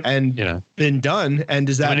 and been done. And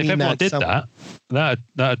does that mean if everyone did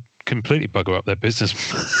that'd completely bugger up their business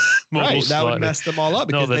model? Right. That would mess them all up,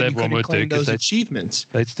 because then you couldn't claim those achievements.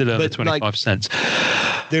 They'd still earn the 25 cents.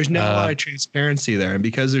 There's not a lot of transparency there. And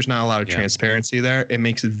because there's not a lot of transparency there, it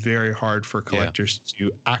makes it very hard for collectors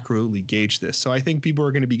to accurately gauge this. So I think people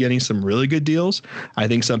are going to be getting some really good deals. I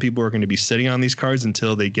think some people are going to be sitting on these cards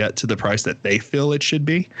until they get to the price that they feel it should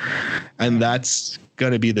be. And that's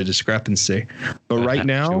going to be the discrepancy. But right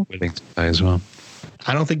now, willing to pay as well.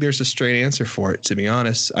 I don't think there's a straight answer for it, to be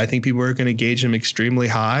honest. I think people are going to gauge them extremely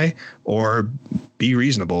high or be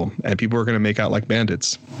reasonable, and people are going to make out like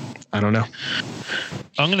bandits. I don't know.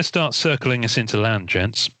 I'm going to start circling us into land,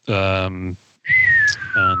 gents, and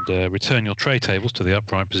return your tray tables to the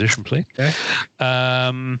upright position, please. Okay.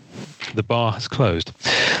 The bar has closed.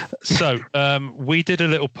 So we did a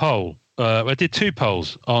little poll. I did 2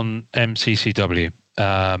 polls on MCCW.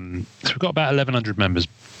 So we've got about 1,100 members.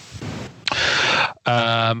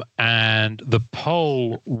 And the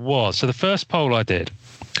poll was, so the first poll I did,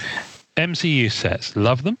 MCU sets,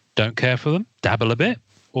 love them, don't care for them, dabble a bit,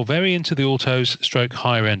 or very into the autos /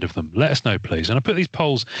 higher end of them? Let us know, please. And I put these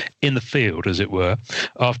polls in the field, as it were,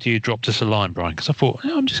 after you dropped us a line, Brian, because I thought,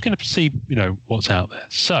 I'm just going to see, what's out there.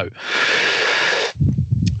 So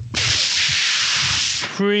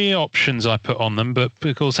 3 options I put on them, but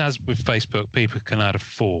because as with Facebook, people can add a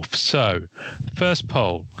 4th. So first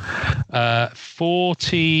poll,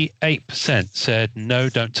 48% said no,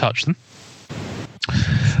 don't touch them.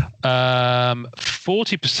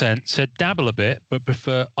 40% said dabble a bit, but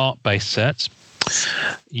prefer art-based sets.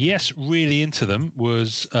 Yes, really into them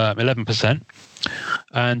was 11%.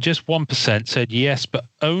 And just 1% said yes, but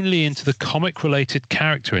only into the comic-related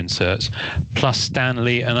character inserts, plus Stan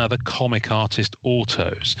Lee and other comic artist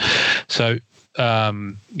autos. So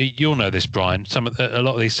you'll know this, Brian. A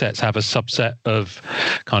lot of these sets have a subset of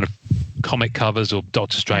kind of comic covers, or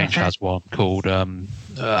Doctor Strange has one called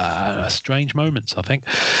Strange Moments, I think.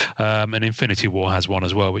 And Infinity War has one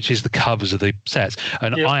as well, which is the covers of the sets.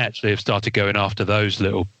 And I actually have started going after those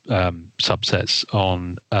little subsets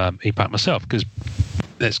on EPAC myself, because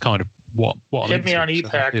that's kind of what hit me on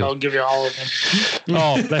EPAC. I'll give you all of them.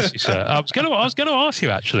 Oh, bless you, sir. I was going to ask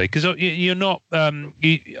you, actually, because you're not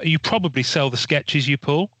you probably sell the sketches you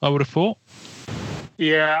pull, I would have thought.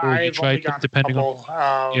 Yeah, I've only got a couple.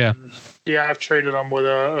 I've traded them with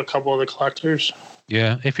a couple of the collectors.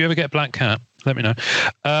 Yeah, if you ever get Black Cat, let me know.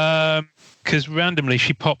 Because randomly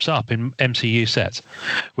she pops up in MCU sets,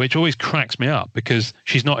 which always cracks me up, because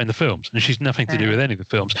she's not in the films and she's nothing to do with any of the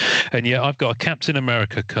films. And yet I've got a Captain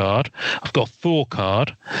America card, I've got a Thor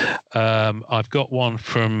card, I've got one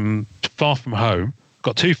from Far From Home,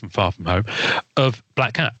 got 2 from Far From Home, of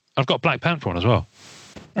Black Cat. I've got Black Panther one as well.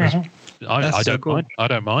 I don't mind. I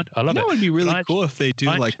don't mind. I love it. That would be really cool if they do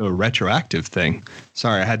like a retroactive thing.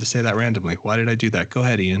 Sorry, I had to say that randomly. Why did I do that? Go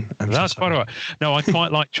ahead, Ian. That's quite all right. No, I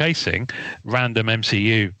quite like chasing random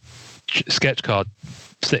MCU sketch card.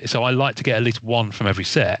 So I like to get at least one from every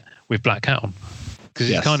set with Black Cat on,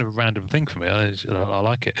 because it's kind of a random thing for me. I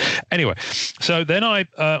like it. Anyway, so then I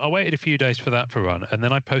waited a few days for that to run, and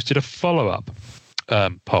then I posted a follow-up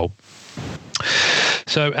poll.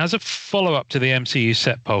 So as a follow-up to the MCU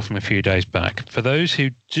set poll from a few days back, for those who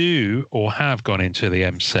do or have gone into the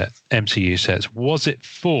MCU sets, was it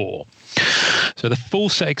 4? So the full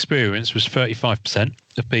set experience was 35%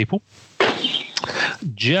 of people.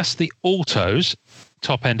 Just the autos,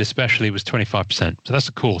 top end especially, was 25%. So that's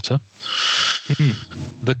a quarter.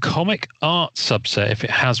 The comic art subset, if it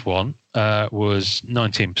has one, was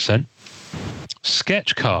 19%.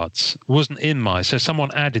 sketch cards wasn't in mine, so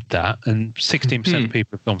someone added that, and 16% of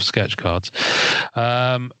people have gone for sketch cards.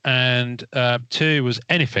 And 2 was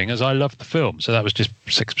anything, as I love the film, so that was just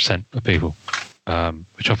 6% of people,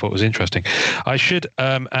 which I thought was interesting. I should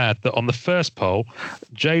add that on the first poll,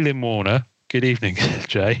 Jalen Warner, good evening,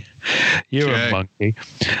 Jay, you're a monkey,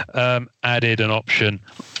 added an option,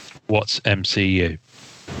 what's MCU?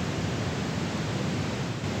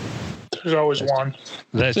 There's always one.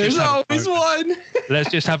 There's always one.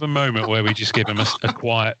 Let's just have a moment where we just give him a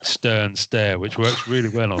quiet, stern stare, which works really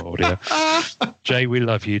well on audio. Jay, we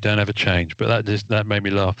love you. Don't ever change. But that made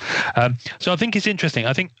me laugh. So I think it's interesting.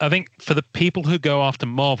 I think for the people who go after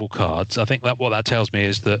Marvel cards, I think that what that tells me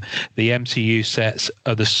is that the MCU sets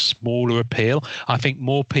are the smaller appeal. I think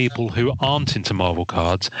more people who aren't into Marvel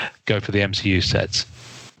cards go for the MCU sets,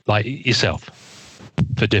 like yourself,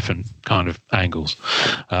 for different kind of angles.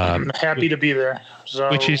 I'm happy to be there. So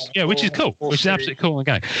which is cool. Which is absolutely cool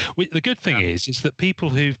again. The good thing is that people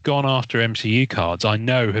who've gone after MCU cards, I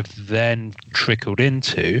know, have then trickled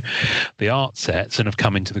into the art sets and have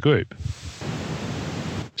come into the group.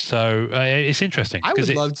 So it's interesting because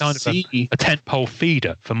it's kind of a tentpole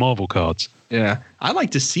feeder for Marvel cards. Yeah, I'd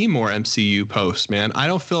like to see more MCU posts, man. I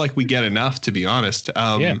don't feel like we get enough, to be honest.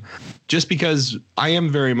 Just because I am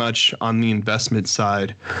very much on the investment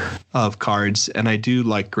side of cards, and I do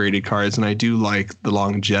like graded cards, and I do like the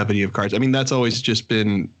longevity of cards. I mean, that's always just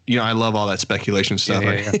been, I love all that speculation stuff.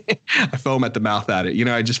 I foam at the mouth at it.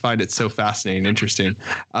 I just find it so fascinating and interesting.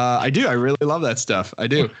 I do. I really love that stuff. I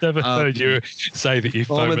do. I've never heard you say that you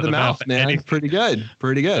foam at the mouth, man. Anything. Pretty good.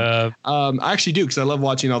 I actually do, because I love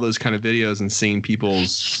watching all those kind of videos and seeing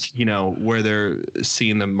people's, where they're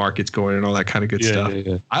seeing the markets going and all that kind of good stuff.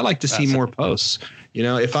 I like to see more posts.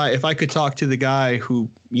 If I could talk to the guy who,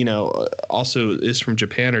 also is from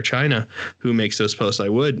Japan or China who makes those posts, I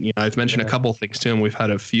would. I've mentioned a couple things to him. We've had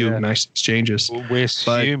a few nice exchanges. We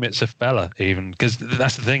assume it's a fella, even, because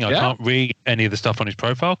that's the thing. I can't read any of the stuff on his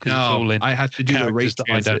profile because it's all in. I have to do the race that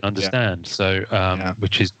I don't understand. So,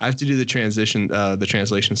 which is I have to do the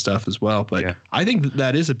translation stuff as well. But I think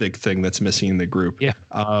that is a big thing that's missing in the group. Yeah.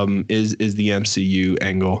 Is the MCU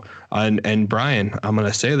angle. And Brian, I'm going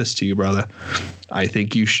to say this to you, brother. I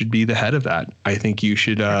think you should be the head of that. I think you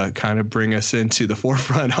should kind of bring us into the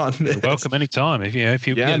forefront on this. You're welcome anytime.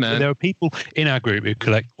 Man. There are people in our group who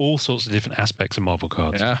collect all sorts of different aspects of Marvel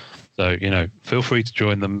cards. Yeah. So, feel free to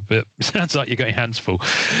join them. But it sounds like you're getting hands full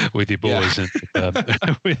with your boys and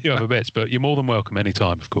with your other bits. But you're more than welcome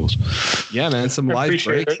anytime, of course. Yeah, man. Some live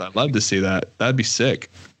breaks. I'd love to see that. That'd be sick.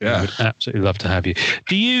 Yeah. I would absolutely love to have you.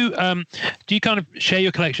 Do you kind of share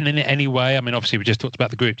your collection in any way? I mean, obviously, we just talked about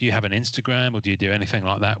the group. Do you have an Instagram, or do you do anything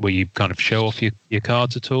like that where you kind of show off your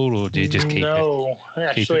cards at all, or do you just keep it? No,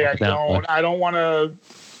 actually, I don't. I don't want to.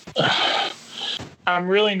 I'm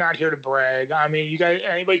really not here to brag. I mean, you guys,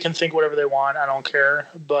 anybody can think whatever they want. I don't care.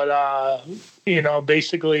 But,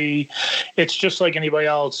 basically it's just like anybody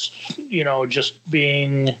else, just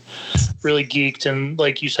being really geeked and,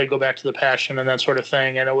 like you said, go back to the passion and that sort of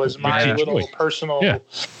thing. And it was my little personal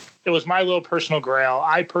it was my little personal grail.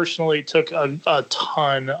 I personally took a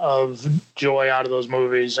ton of joy out of those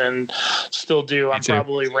movies and still do. I'm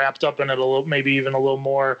probably wrapped up in it a little, maybe even a little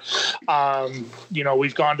more.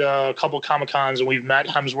 We've gone to a couple Comic-Cons and we've met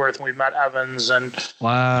Hemsworth and we've met Evans and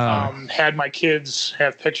had my kids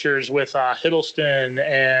have pictures with Hiddleston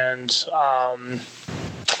and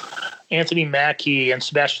Anthony Mackie and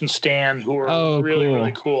Sebastian Stan, who are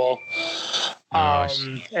really cool. Nice.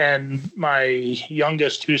 And my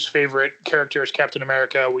youngest, whose favorite character is Captain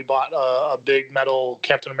America, we bought a big metal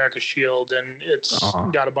Captain America shield, and it's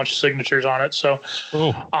got a bunch of signatures on it. So,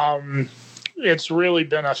 it's really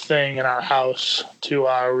been a thing in our house to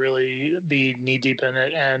really be knee deep in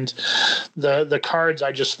it. And the cards,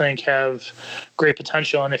 I just think, have great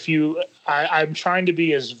potential. And I'm trying to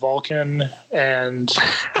be as Vulcan, and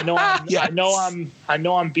I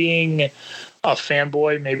know I'm being a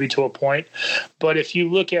fanboy, maybe to a point, but if you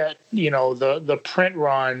look at the print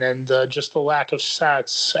run and just the lack of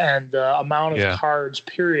sets and the amount of cards,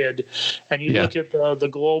 period, and you look at the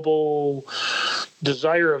global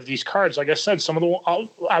desire of these cards, like I said, some of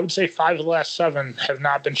I would say 5 of the last 7 have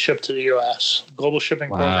not been shipped to the U.S. Global shipping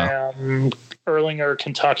program, Erlanger,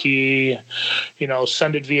 Kentucky,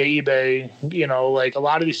 send it via eBay. Like a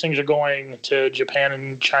lot of these things are going to Japan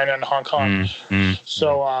and China and Hong Kong.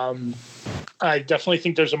 So I definitely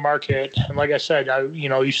think there's a market. And like I said,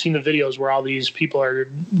 you've seen the videos where all these people are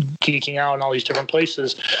geeking out in all these different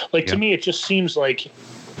places. Like to me, it just seems like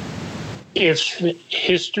if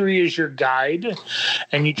history is your guide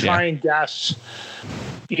and you try and guess,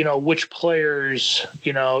 which players,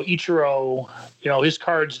 Ichiro, his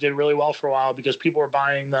cards did really well for a while because people were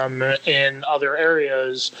buying them in other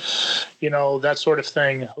areas, that sort of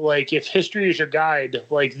thing. Like, if history is your guide,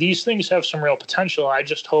 like, these things have some real potential. I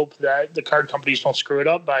just hope that the card companies don't screw it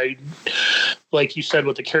up by, like you said,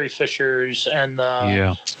 with the Carrie Fishers and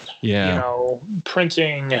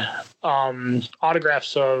printing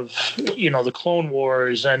autographs of, the Clone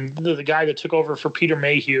Wars, and the guy that took over for Peter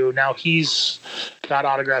Mayhew. Now he's got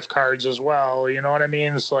autograph cards as well. You know what I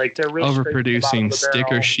mean? It's like they're really overproducing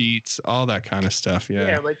sticker sheets, all that kind of stuff.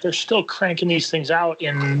 Yeah, like they're still cranking these things out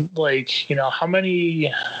in, like, how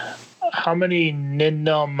many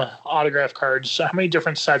Nindum autograph cards, how many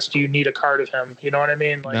different sets do you need a card of him? You know what I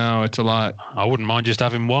mean? Like, no, it's a lot. I wouldn't mind just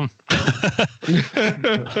having one.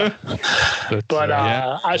 but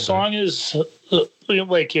as long as,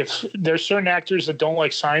 like, if there's certain actors that don't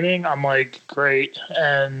like signing, I'm like, great.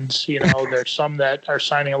 And, there's some that are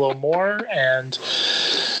signing a little more, and,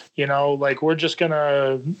 like, we're just going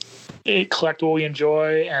to collect what we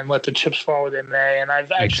enjoy and let the chips fall where they may. And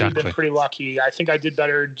I've actually been pretty lucky. I think I did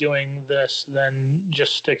better doing this than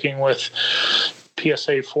just sticking with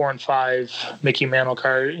PSA 4 and 5 Mickey Mantle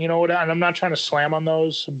card. You know what? And I'm not trying to slam on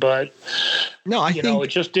those, but I think it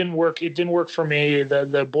just didn't work. It didn't work for me.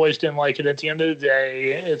 The boys didn't like it. At the end of the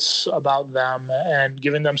day, it's about them and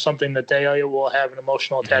giving them something that they will have an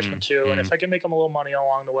emotional attachment to. And if I can make them a little money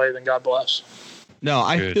along the way, then God bless. No,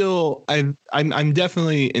 I feel I'm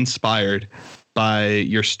definitely inspired by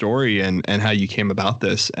your story and how you came about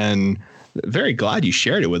this, and very glad you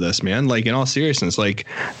shared it with us, man. Like, in all seriousness, like,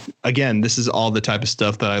 again, this is all the type of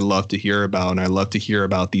stuff that I love to hear about, and I love to hear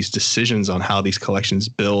about these decisions on how these collections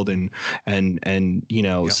build and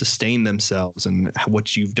sustain themselves, and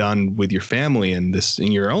what you've done with your family and this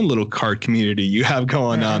in your own little card community you have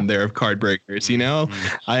going on there of card breakers.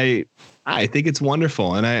 I think it's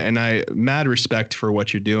wonderful, and I mad respect for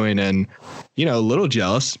what you're doing, and a little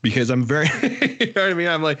jealous because I'm very, you know what I mean?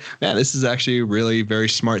 I'm like, man, this is actually a really very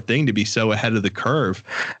smart thing to be so ahead of the curve,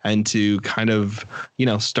 and to kind of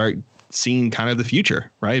start seeing kind of the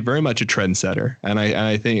future, right? Very much a trendsetter, and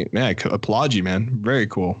I think, man, I applaud you, man. Very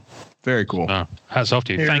cool. Very cool. Oh, hats off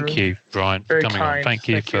to you. Thank you, Brian, for coming on. Thank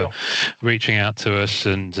you for reaching out to us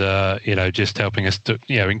and, just helping us to,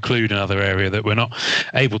 include another area that we're not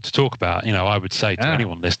able to talk about. I would say to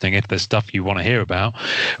anyone listening, if there's stuff you want to hear about,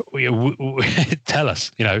 tell us,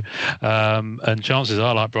 and chances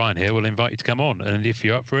are, like Brian here, we'll invite you to come on. And if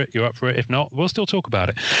you're up for it, you're up for it. If not, we'll still talk about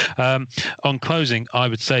it. On closing, I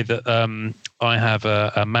would say that I have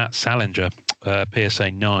a Matt Salinger PSA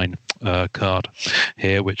 9 card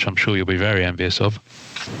here, which I'm sure you'll be very envious of.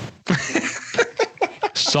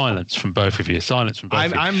 Silence from both of you. Silence from both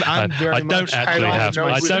of you. I don't actually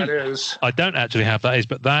have that,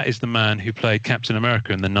 but that is the man who played Captain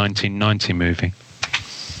America in the 1990 movie.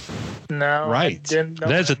 No, right.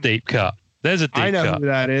 There's a deep cut. I know who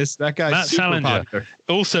that is. That guy's Matt Salinger. Popular.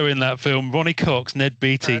 Also in that film, Ronnie Cox, Ned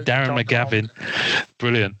Beatty, Darren McGavin.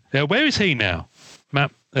 Brilliant. Now, where is he now? Matt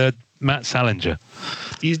Salinger.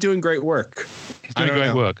 He's doing great work. He's doing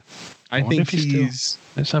great work. I think he's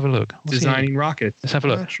let's have a look. Designing rockets. Let's have a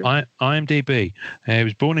look. Sure. IMDb. He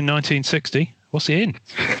was born in 1960. What's he in?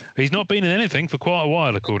 He's not been in anything for quite a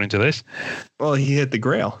while, according to this. Well, he hit the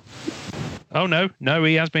Grail. Oh, no,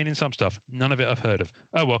 he has been in some stuff. None of it I've heard of.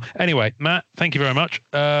 Oh, well, anyway, Matt, thank you very much.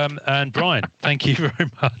 And Brian, thank you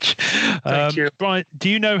very much. Thank you. Brian, do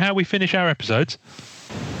you know how we finish our episodes?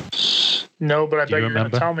 No, but I bet you're going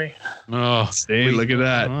to tell me. Oh, look at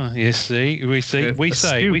that. Oh, you see, we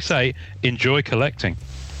say, enjoy collecting.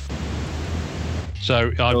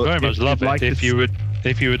 So I'd very much love it if you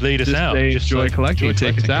would lead us out. Enjoy collecting.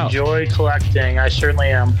 Take us out. Enjoy collecting. I certainly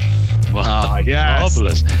am. Wow, yes.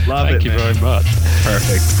 Marvelous. Thank you very much.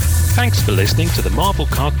 Perfect. Thanks for listening to the Marvel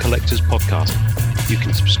Card Collectors Podcast. You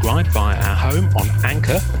can subscribe via our home on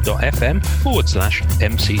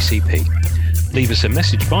anchor.fm/MCCP. Leave us a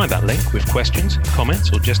message via that link with questions, comments,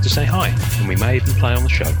 or just to say hi, and we may even play on the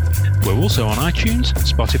show. We're also on iTunes,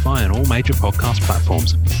 Spotify, and all major podcast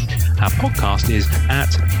platforms. Our podcast is at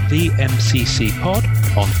the MCC Pod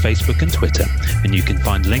on Facebook and Twitter, and you can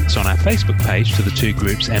find links on our Facebook page to the two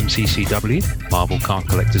groups MCCW, Marvel Card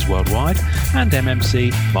Collectors Worldwide, and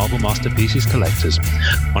MMC, Marvel Masterpieces Collectors.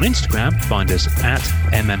 On Instagram, find us at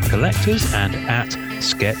MM Collectors and at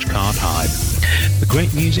Sketch Card Hive. The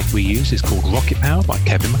great music we use is called Rocket Power by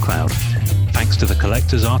Kevin MacLeod. Thanks to the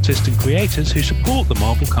collectors, artists and creators who support the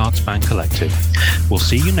Marvel Cards Fan Collective. We'll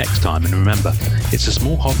see you next time, and remember, it's a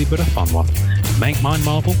small hobby but a fun one. Make mine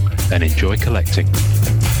Marvel and enjoy collecting.